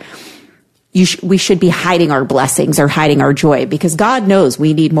we should be hiding our blessings or hiding our joy because God knows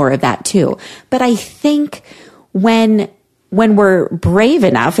we need more of that too. But I think when we're brave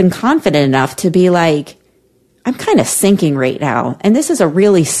enough and confident enough to be like, I'm kind of sinking right now. And this is a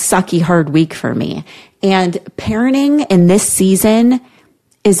really sucky, hard week for me. And parenting in this season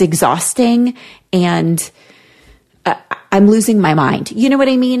is exhausting and I'm losing my mind. You know what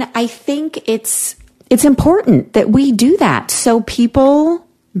I mean? I think it's important that we do that so people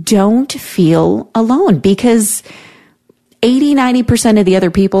don't feel alone because 80-90% of the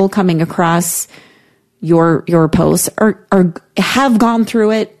other people coming across your posts have gone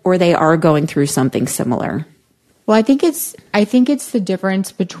through it or they are going through something similar. Well, I think it's the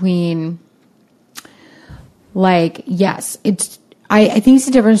difference between like, yes, I think it's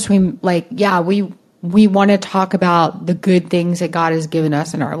the difference between like, yeah, we want to talk about the good things that God has given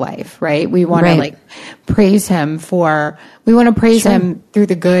us in our life, right? We want to like praise him him through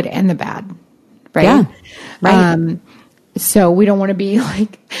the good and the bad, right? Yeah. Right. So we don't want to be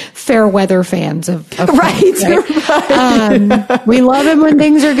like fair weather fans of right. Right? We love him when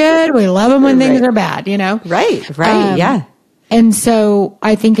things are good. We love him when things are bad, Right. Yeah. And so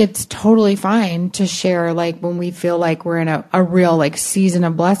I think it's totally fine to share like when we feel like we're in a real like season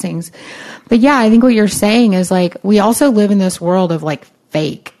of blessings. But yeah, I think what you're saying is like, we also live in this world of like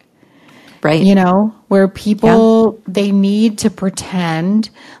fake, right? Where people, they need to pretend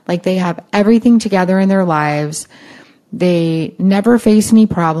like they have everything together in their lives. They never face any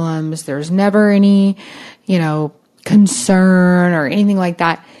problems. There's never any, concern or anything like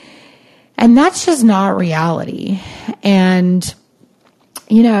that. And that's just not reality. And,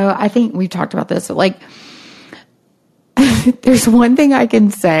 I think we've talked about this, like, there's one thing I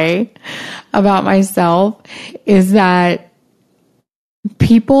can say about myself is that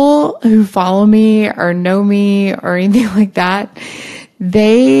people who follow me or know me or anything like that,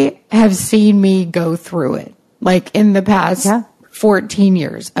 they have seen me go through it. Like in the past 14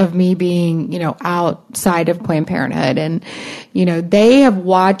 years of me being, outside of Planned Parenthood. And, they have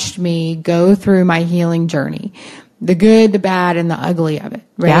watched me go through my healing journey, the good, the bad, and the ugly of it.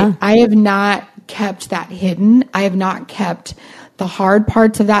 Right. Yeah. I have not kept that hidden. I have not kept the hard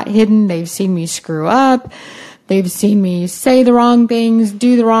parts of that hidden. They've seen me screw up. They've seen me say the wrong things,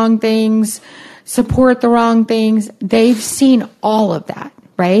 do the wrong things, support the wrong things. They've seen all of that.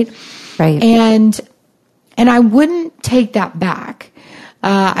 Right. Right. And I wouldn't take that back.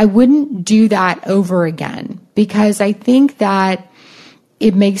 I wouldn't do that over again because I think that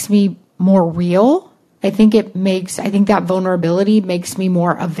it makes me more real. I think that vulnerability makes me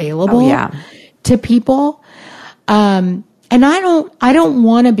more available to people. And I don't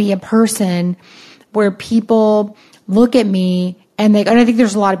want to be a person where people look at me and I think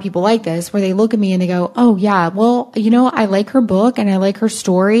there's a lot of people like this where they look at me and they go, oh yeah, well, I like her book and I like her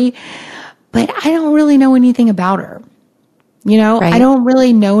story, but I don't really know anything about her. Right. I don't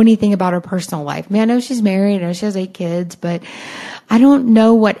really know anything about her personal life. I mean, I know she's married. I know she has 8 kids, but I don't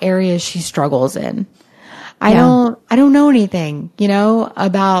know what areas she struggles in. I don't know anything,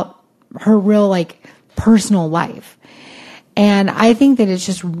 about her real like personal life. And I think that it's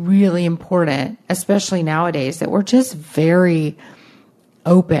just really important, especially nowadays, that we're just very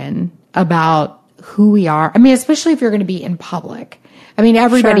open about who we are. I mean, especially if you're going to be in public. I mean,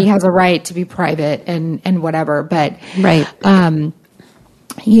 everybody has a right to be private and whatever, but, right.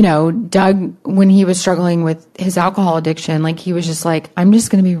 Doug, when he was struggling with his alcohol addiction, like he was just like, I'm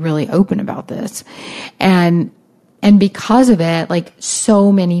just going to be really open about this. And And because of it, like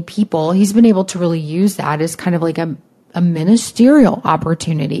so many people, he's been able to really use that as kind of like a ministerial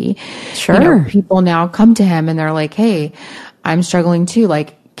opportunity. Sure. You know, people now come to him and they're like, hey, I'm struggling too.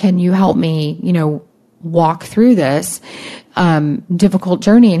 Like, can you help me, you know, walk through this difficult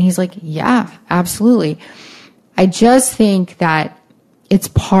journey? And he's like, yeah, absolutely. I just think that it's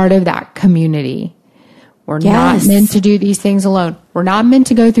part of that community. We're not meant to do these things alone. We're not meant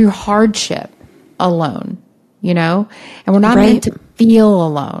to go through hardship alone, you know, and we're not meant to feel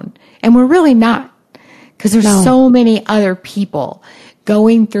alone. And we're really not, because there's so many other people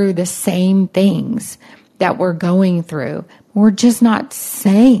going through the same things that we're going through. We're just not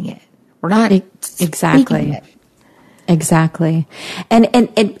saying it. We're not exactly it. Exactly.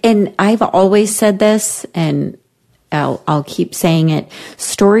 And I've always said this, and I'll keep saying it.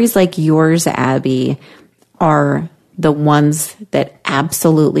 Stories like yours, Abby, are the ones that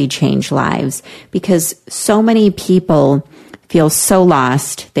absolutely change lives, because so many people feel so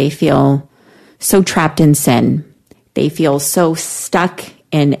lost. They feel so trapped in sin. They feel so stuck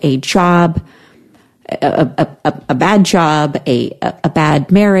in a job, a bad job, a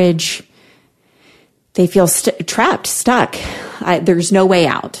bad marriage. They feel trapped, stuck. There's no way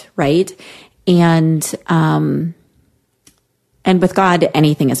out, right? And with God,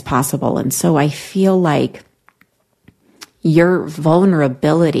 anything is possible. And so I feel like your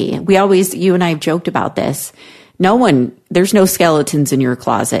vulnerability, you and I have joked about this. There's no skeletons in your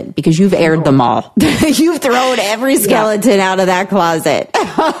closet because you've aired them all. You've thrown every skeleton out of that closet.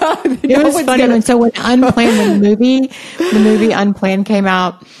 It was funny when the movie Unplanned came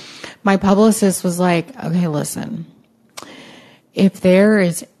out, my publicist was like, okay, listen, if there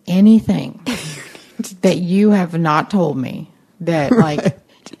is anything that you have not told me that like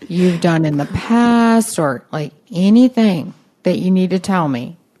you've done in the past, or like anything that you need to tell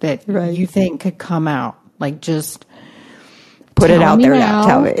me that you think could come out, like just put it out there now.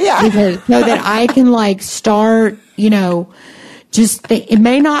 Tell me. Yeah. So that I can like start, you know, it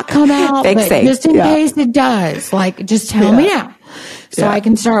may not come out, but just in case it does, like just tell me now. So I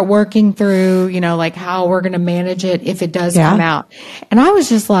can start working through, you know, like how we're going to manage it if it does come out. And I was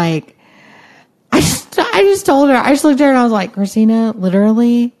just like, I just told her, I just looked at her and I was like, Christina,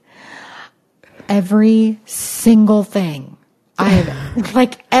 literally every single thing I have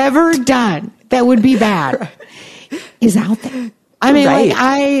like ever done that would be bad is out there. I mean,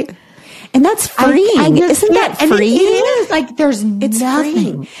 and that's freeing. Isn't that freeing? It is. Like, there's nothing.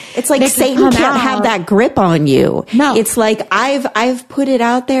 Freeing. It's like Satan can't have that grip on you. No. It's like, I've put it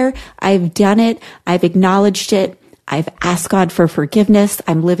out there. I've done it. I've acknowledged it. I've asked God for forgiveness.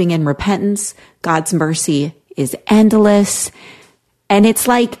 I'm living in repentance. God's mercy is endless. And it's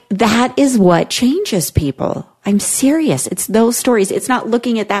like, that is what changes people. I'm serious. It's those stories. It's not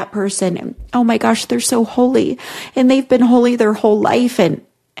looking at that person and, oh my gosh, they're so holy and they've been holy their whole life. And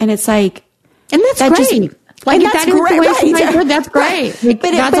it's like, and that's great. Like, that's great, right? That's great. Like,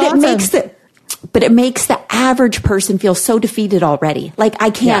 but it makes the average person feel so defeated already. Like, I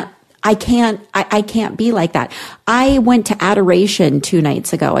can't be like that. I went to adoration 2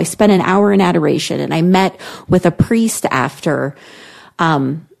 nights ago. I spent an hour in adoration and I met with a priest after,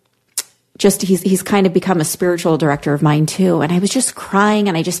 he's kind of become a spiritual director of mine too. And I was just crying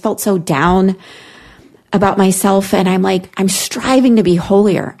and I just felt so down about myself. And I'm like, I'm striving to be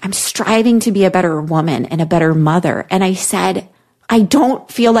holier. I'm striving to be a better woman and a better mother. And I said, I don't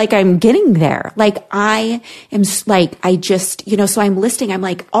feel like I'm getting there. Like I am like, I just, you know, so I'm listing, I'm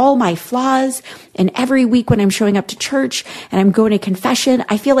like all my flaws. And every week when I'm showing up to church and I'm going to confession,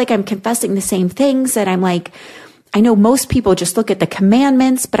 I feel like I'm confessing the same things. And I'm like, I know most people just look at the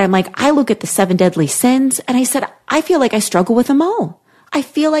commandments, but I'm like, I look at the 7 deadly sins. And I said, I feel like I struggle with them all. I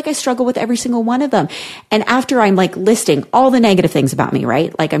feel like I struggle with every single one of them. And after I'm like listing all the negative things about me,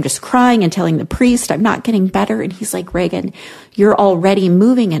 right? Like I'm just crying and telling the priest I'm not getting better. And he's like, Regan, you're already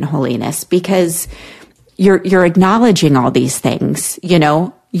moving in holiness because you're acknowledging all these things, you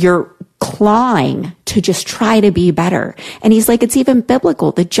know, you're clawing to just try to be better. And he's like, it's even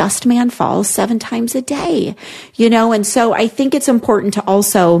biblical. The just man falls 7 times a day, you know? And so I think it's important to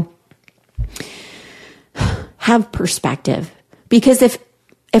also have perspective. Because if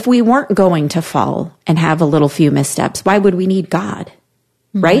we weren't going to fall and have a little few missteps, why would we need God?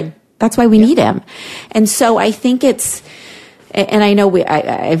 Right? That's why we need him. And so I think it's, and I know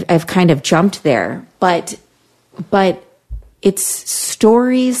I've kind of jumped there, but it's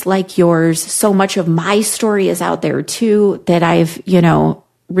stories like yours. So much of my story is out there too, that I've, you know,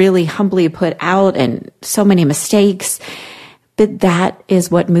 really humbly put out, and so many mistakes, but that is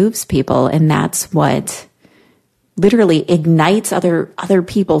what moves people. And that's what literally ignites other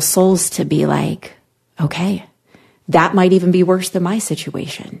people's souls to be like, okay, that might even be worse than my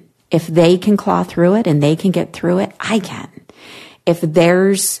situation. If they can claw through it and they can get through it, I can. If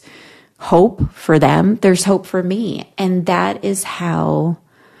there's hope for them, there's hope for me. And that is how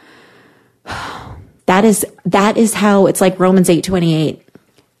it's like Romans 8:28.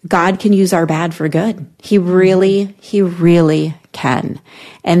 God can use our bad for good. He really can.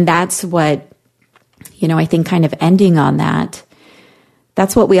 And that's what, I think kind of ending on that,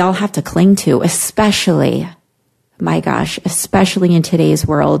 that's what we all have to cling to, especially in today's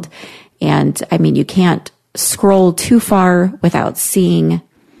world. And I mean, you can't scroll too far without seeing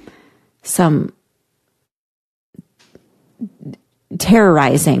some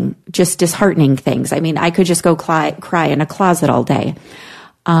terrorizing, just disheartening things. I mean, I could just go cry in a closet all day.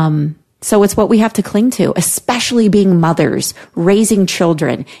 So it's what we have to cling to, especially being mothers, raising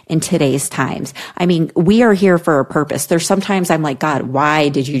children in today's times. I mean, we are here for a purpose. There's sometimes I'm like, God, why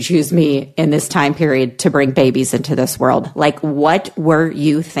did you choose me in this time period to bring babies into this world? Like, what were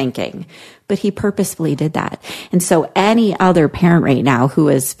you thinking? But he purposefully did that. And so any other parent right now who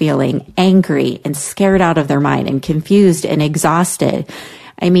is feeling angry and scared out of their mind and confused and exhausted,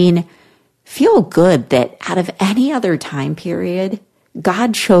 I mean, feel good that out of any other time period,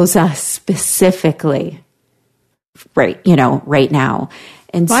 God chose us specifically right now.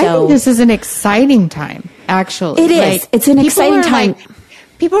 And well, so I think this is an exciting time, actually. It is. It's an exciting time.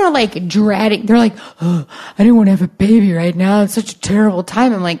 People are like dreading. They're like, oh, I didn't want to have a baby right now. It's such a terrible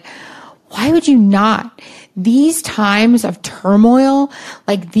time. I'm like, why would you not? These times of turmoil,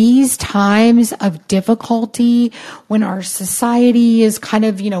 like these times of difficulty, when our society is kind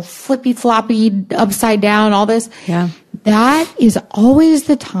of, flippy floppy, upside down, all this. Yeah. That is always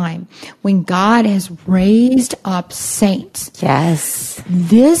the time when God has raised up saints. Yes.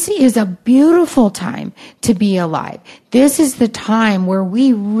 This is a beautiful time to be alive. This is the time where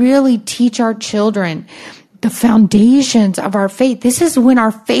we really teach our children the foundations of our faith. This is when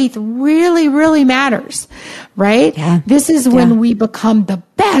our faith really, really matters, right? Yeah. This is when we become the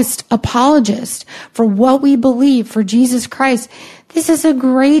best apologist for what we believe for Jesus Christ. This is a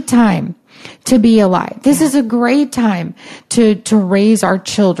great time to be alive. This is a great time to raise our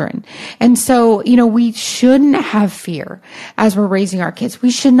children. And so, we shouldn't have fear as we're raising our kids. We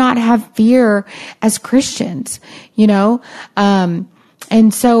should not have fear as Christians, and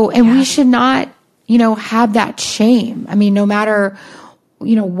we should not, have that shame. I mean, no matter,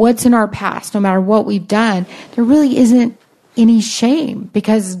 what's in our past, no matter what we've done, there really isn't any shame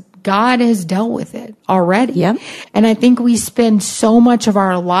because God has dealt with it already. Yep. And I think we spend so much of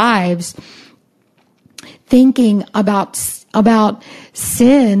our lives thinking about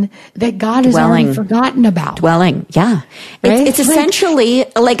sin that God has already forgotten about. Dwelling, yeah. Right? It's essentially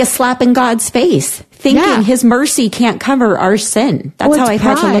like a slap in God's face, thinking his mercy can't cover our sin. That's how I've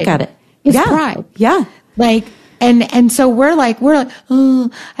had to look at it. It's pride. Yeah. Like, and so we're like, oh,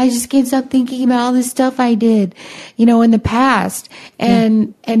 I just can't stop thinking about all this stuff I did, in the past.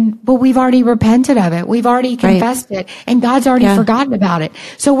 But we've already repented of it. We've already confessed it and God's already forgotten about it.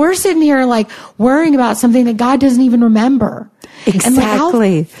 So we're sitting here like worrying about something that God doesn't even remember. Exactly. And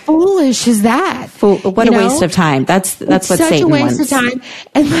like, how foolish is that? What a waste of time. That's what such Satan a waste wants. of time.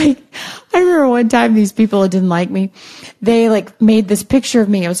 And like, I remember one time these people that didn't like me, they like made this picture of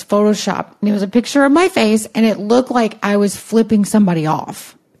me. It was Photoshop and it was a picture of my face and it looked like I was flipping somebody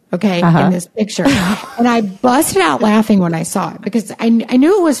off. Okay. In this picture. And I busted out laughing when I saw it because I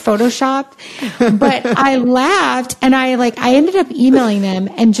knew it was Photoshopped, but I laughed and I ended up emailing them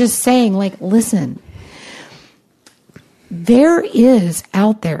and just saying like, listen, there is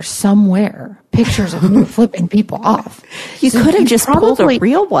out there somewhere pictures of me flipping people off. You could have just pulled a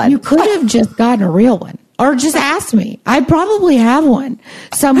real one. You could have just gotten a real one or just asked me. I probably have one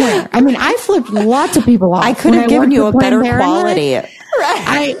somewhere. I mean, I flipped lots of people off. I could have given you a better quality.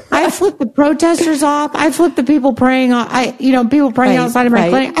 I flipped the protesters off. I flipped the people praying on, people praying outside of my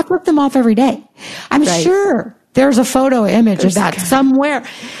clinic. I flip them off every day. I'm sure there's a photo image of that somewhere.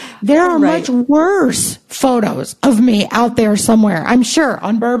 There are much worse photos of me out there somewhere. I'm sure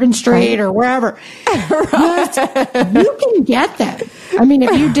on Bourbon Street or wherever. But you can get them. I mean,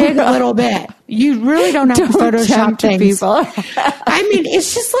 if you dig a little bit, you really don't have to Photoshop things. People. I mean,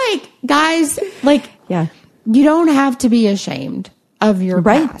 it's just like, guys, you don't have to be ashamed of your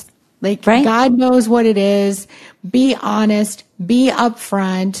past. Like, God knows what it is. Be honest, be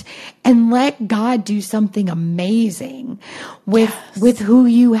upfront, and let God do something amazing with who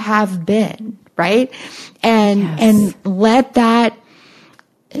you have been, right? And let that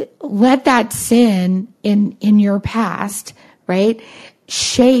sin in your past, right,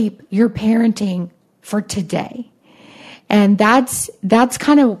 shape your parenting for today. And that's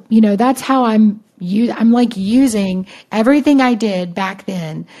kind of, that's how I'm I'm like using everything I did back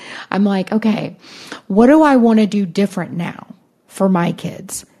then. I'm like, okay, what do I want to do different now for my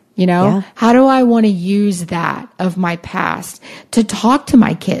kids? You know, Yeah. how do I want to use that of my past to talk to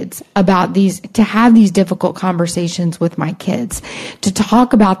my kids about to have these difficult conversations with my kids, to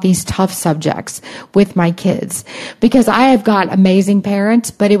talk about these tough subjects with my kids? Because I have got amazing parents,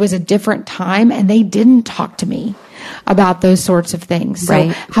 but it was a different time and they didn't talk to me about those sorts of things. So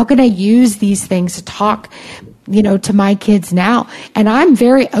Right. how can I use these things to talk, to my kids now? And I'm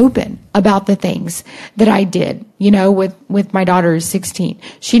very open about the things that I did, with my daughter who's 16.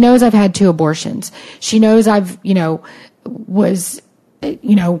 She knows I've had 2 abortions. She knows I've, was,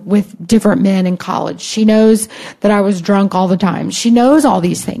 with different men in college. She knows that I was drunk all the time. She knows all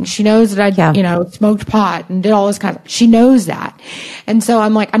these things. She knows that I, smoked pot and did all this kind of, she knows that. And so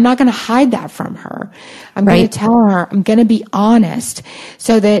I'm like, I'm not going to hide that from her. I'm going to tell her, I'm going to be honest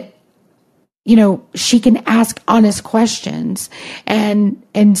so that, she can ask honest questions.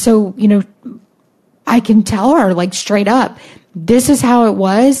 And so, I can tell her like straight up, this is how it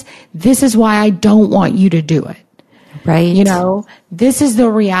was. This is why I don't want you to do it. Right. This is the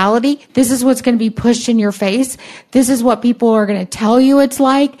reality. This is what's going to be pushed in your face. This is what people are going to tell you it's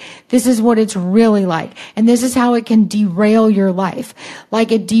like. This is what it's really like. And this is how it can derail your life.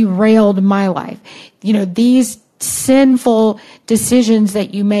 Like it derailed my life. These sinful decisions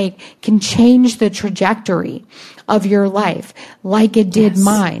that you make can change the trajectory of your life like it did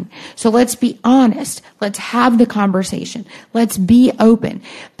mine. So let's be honest. Let's have the conversation. Let's be open,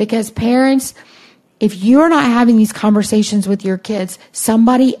 because parents, if you're not having these conversations with your kids,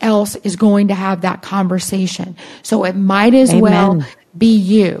 somebody else is going to have that conversation. So it might as well be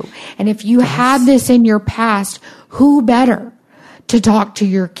you. And if you had this in your past, who better to talk to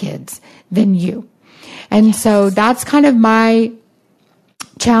your kids than you? And so that's kind of my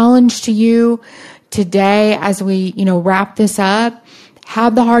challenge to you today as we, wrap this up.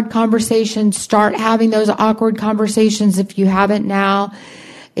 Have the hard conversations. Start having those awkward conversations if you haven't now.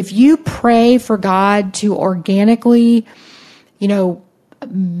 If you pray for God to organically,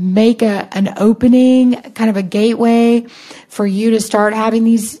 make an opening, kind of a gateway for you to start having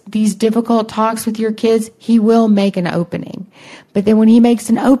these difficult talks with your kids, He will make an opening. But then when He makes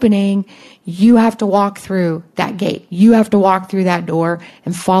an opening, you have to walk through that gate. You have to walk through that door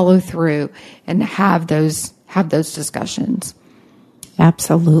and follow through and have those discussions.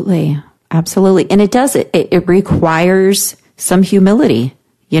 Absolutely. Absolutely. And it requires some humility.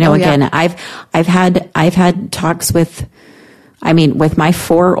 Again, I've had talks with my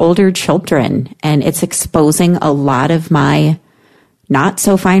 4 older children, and it's exposing a lot of my not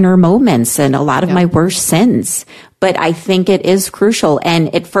so finer moments and a lot of my worst sins. But I think it is crucial.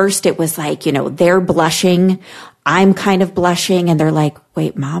 And at first it was like, they're blushing. I'm kind of blushing, and they're like,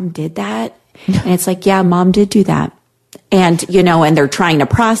 wait, Mom did that? And it's like, yeah, Mom did do that. And, and they're trying to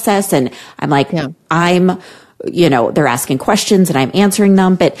process, and I'm like, they're asking questions and I'm answering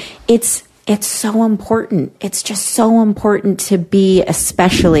them, but it's so important. It's just so important to be,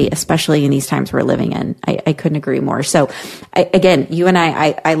 especially in these times we're living in. I couldn't agree more. So again, you and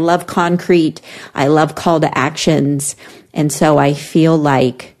I love concrete. I love call to actions. And so I feel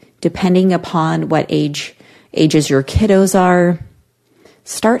like depending upon what ages your kiddos are,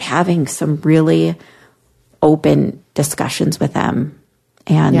 start having some really open discussions with them.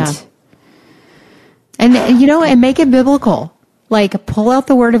 And make it biblical. Like pull out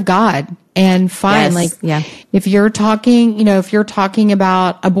the Word of God and find if you're talking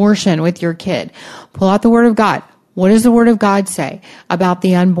about abortion with your kid, pull out the Word of God. What does the Word of God say about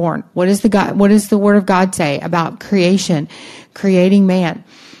the unborn? What does the Word of God say about creation, creating man?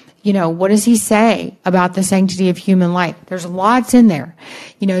 What does He say about the sanctity of human life? There's lots in there,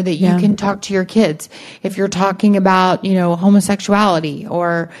 that you can talk to your kids. If you're talking about, homosexuality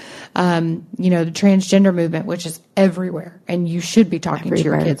or, the transgender movement, which is everywhere, and you should be talking to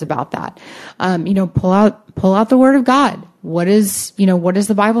your kids about that. Pull out the Word of God. What does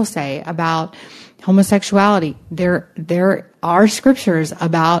the Bible say about homosexuality? There are scriptures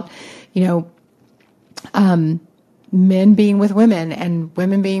about, men being with women and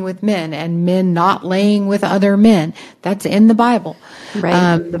women being with men and men not laying with other men. That's in the Bible.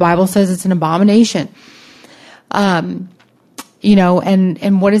 Right. The Bible says it's an abomination. And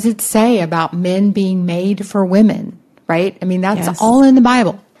what does it say about men being made for women? Right. I mean, that's all in the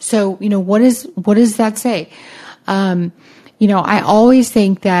Bible. So, what does that say? I always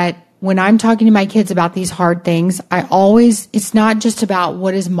think that when I'm talking to my kids about these hard things, it's not just about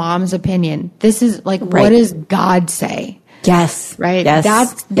what is Mom's opinion. This is like, what does God say Yes. Right. Yes.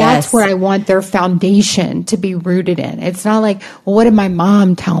 That's Yes. where I want their foundation to be rooted in. It's not like, well, what did my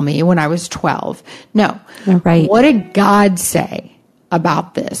mom tell me when I was 12? No. Right. What did God say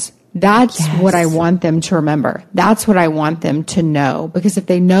about this? That's Yes. what I want them to remember. That's what I want them to know. Because if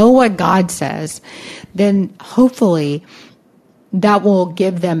they know what God says, then hopefully that will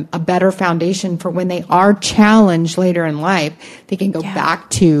give them a better foundation for when they are challenged later in life. They can go back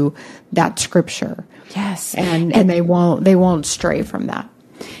to that scripture. Yes. And they won't stray from that.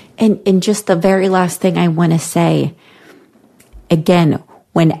 And just the very last thing I want to say, again,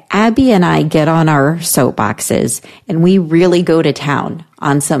 when Abby and I get on our soapboxes and we really go to town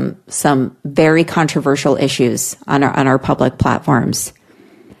on some very controversial issues on our public platforms,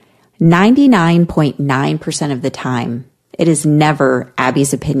 99.9% of the time, it is never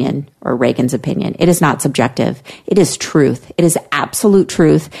Abby's opinion or Reagan's opinion. It is not subjective. It is truth. It is absolute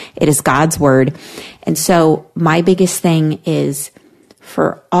truth. It is God's word. And so my biggest thing is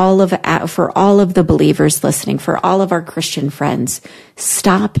for all of the believers listening, for all of our Christian friends,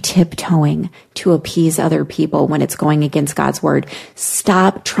 stop tiptoeing to appease other people when it's going against God's word.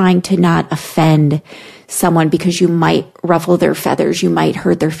 Stop trying to not offend someone because you might ruffle their feathers. You might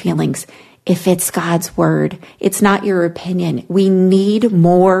hurt their feelings. If it's God's word, it's not your opinion. We need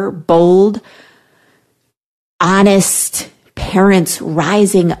more bold, honest parents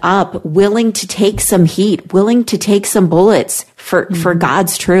rising up, willing to take some heat, willing to take some bullets for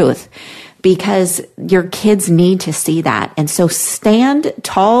God's truth, because your kids need to see that. And so stand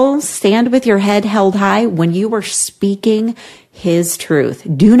tall, stand with your head held high when you are speaking his truth.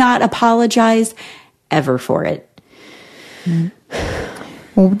 Do not apologize ever for it.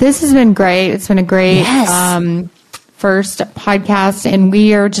 Well, this has been great. It's been a great first podcast, and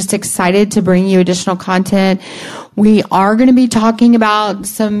we are just excited to bring you additional content. We are going to be talking about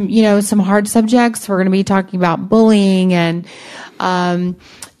some hard subjects. We're going to be talking about bullying and,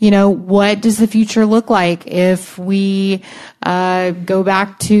 what does the future look like if we go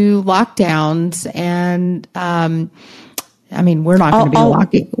back to lockdowns and, we're not going to be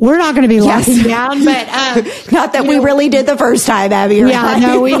locking. We're not going to be locking down, but not that we really did the first time, Abby. Yeah,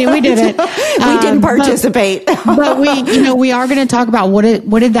 no, we didn't. We didn't participate, but we are going to talk about what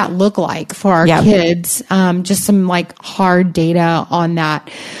did that look like for our kids. Just some hard data on that.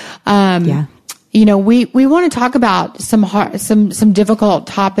 We want to talk about some difficult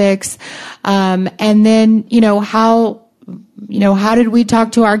topics, and then how did we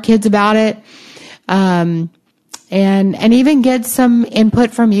talk to our kids about it. And even get some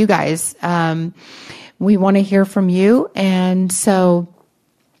input from you guys. We want to hear from you. And so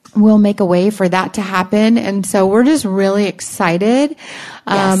we'll make a way for that to happen. And so we're just really excited,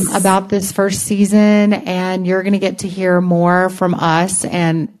 about this first season, and you're going to get to hear more from us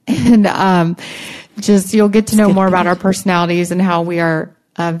and just, you'll get to know more about our personalities and how we are,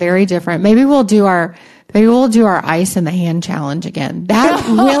 very different. Maybe we'll do our ice in the hand challenge again. That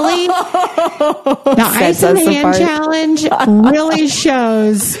really, the ice in the hand challenge really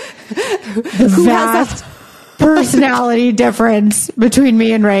shows the vast personality difference between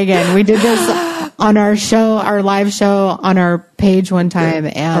me and Reagan. We did this on our live show on our page one time.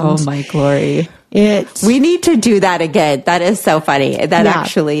 And oh my glory. We need to do that again. That is so funny. That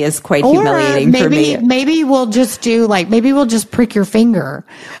actually is quite humiliating for me. Maybe we'll just prick your finger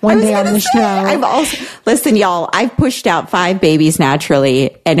one day on the show. Listen, y'all, I've pushed out 5 babies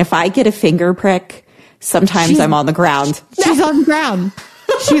naturally. And if I get a finger prick, sometimes I'm on the ground. She's on the ground.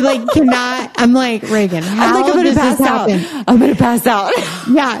 She cannot. I'm like, Reagan, how I'm does this happen? I'm going to pass out.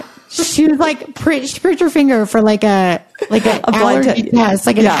 Yeah. She was she pricked her finger for an allergy test,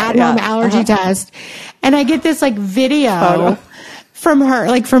 an at-home allergy test. And I get this video from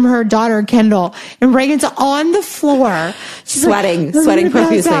her daughter, Kendall, and Reagan's on the floor. She's sweating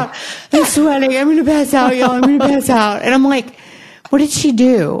profusely. I'm sweating. I'm going to pass out, y'all. I'm going to pass out. And I'm like, what did she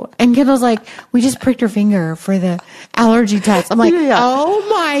do? And Kendall's like, we just pricked her finger for the allergy test. I'm like, oh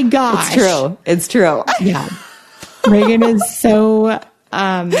my gosh. It's true. Yeah. Reagan is so,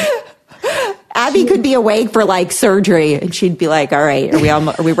 Abby could be awake for surgery, and she'd be like, all right,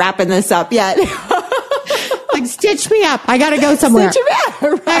 are we wrapping this up yet? Stitch me up. I got to go somewhere. Stitch me up.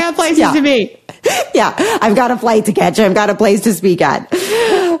 Right. I got places to be. Yeah. I've got a flight to catch. I've got a place to speak at.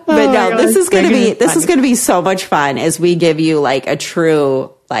 But this is going to be so much fun as we give you a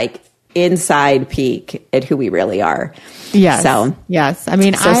true, inside peek at who we really are. Yes. Yes.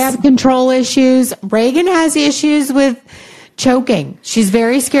 I have control issues. Reagan has issues with choking. She's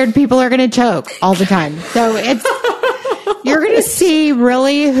very scared people are going to choke all the time. So You're going to see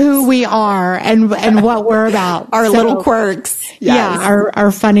really who we are and what we're about. Our little quirks. Yes. Yeah,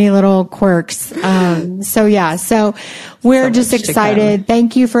 our funny little quirks. So we're just excited.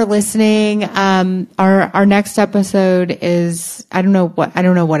 Thank you for listening. Our next episode is, I don't know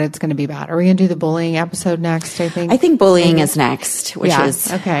what it's going to be about. Are we going to do the bullying episode next? I think bullying is next, which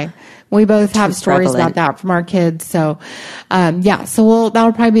is okay. We both have stories about that from our kids. So, so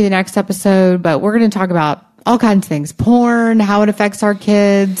that'll probably be the next episode, but we're going to talk about all kinds of things, porn, how it affects our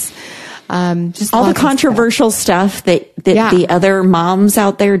kids. Just all the controversial stuff that the other moms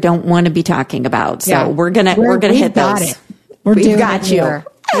out there don't want to be talking about. So we're gonna hit those. We've got you.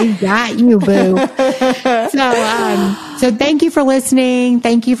 We got you, boo. So thank you for listening.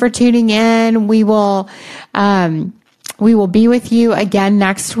 Thank you for tuning in. We will be with you again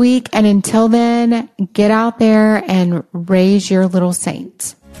next week. And until then, get out there and raise your little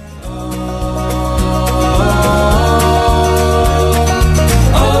saints.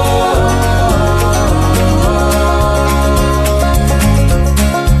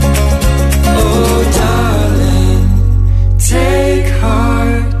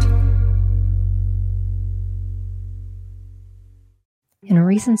 In a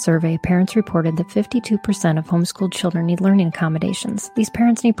recent survey, parents reported that 52% of homeschooled children need learning accommodations. These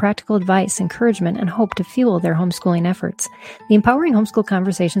parents need practical advice, encouragement, and hope to fuel their homeschooling efforts. The Empowering Homeschool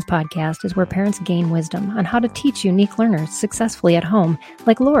Conversations podcast is where parents gain wisdom on how to teach unique learners successfully at home,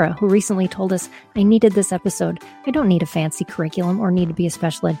 like Laura, who recently told us, "I needed this episode. I don't need a fancy curriculum or need to be a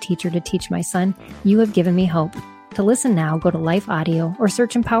special ed teacher to teach my son. You have given me hope." To listen now, go to Life Audio or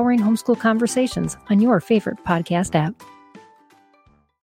search Empowering Homeschool Conversations on your favorite podcast app.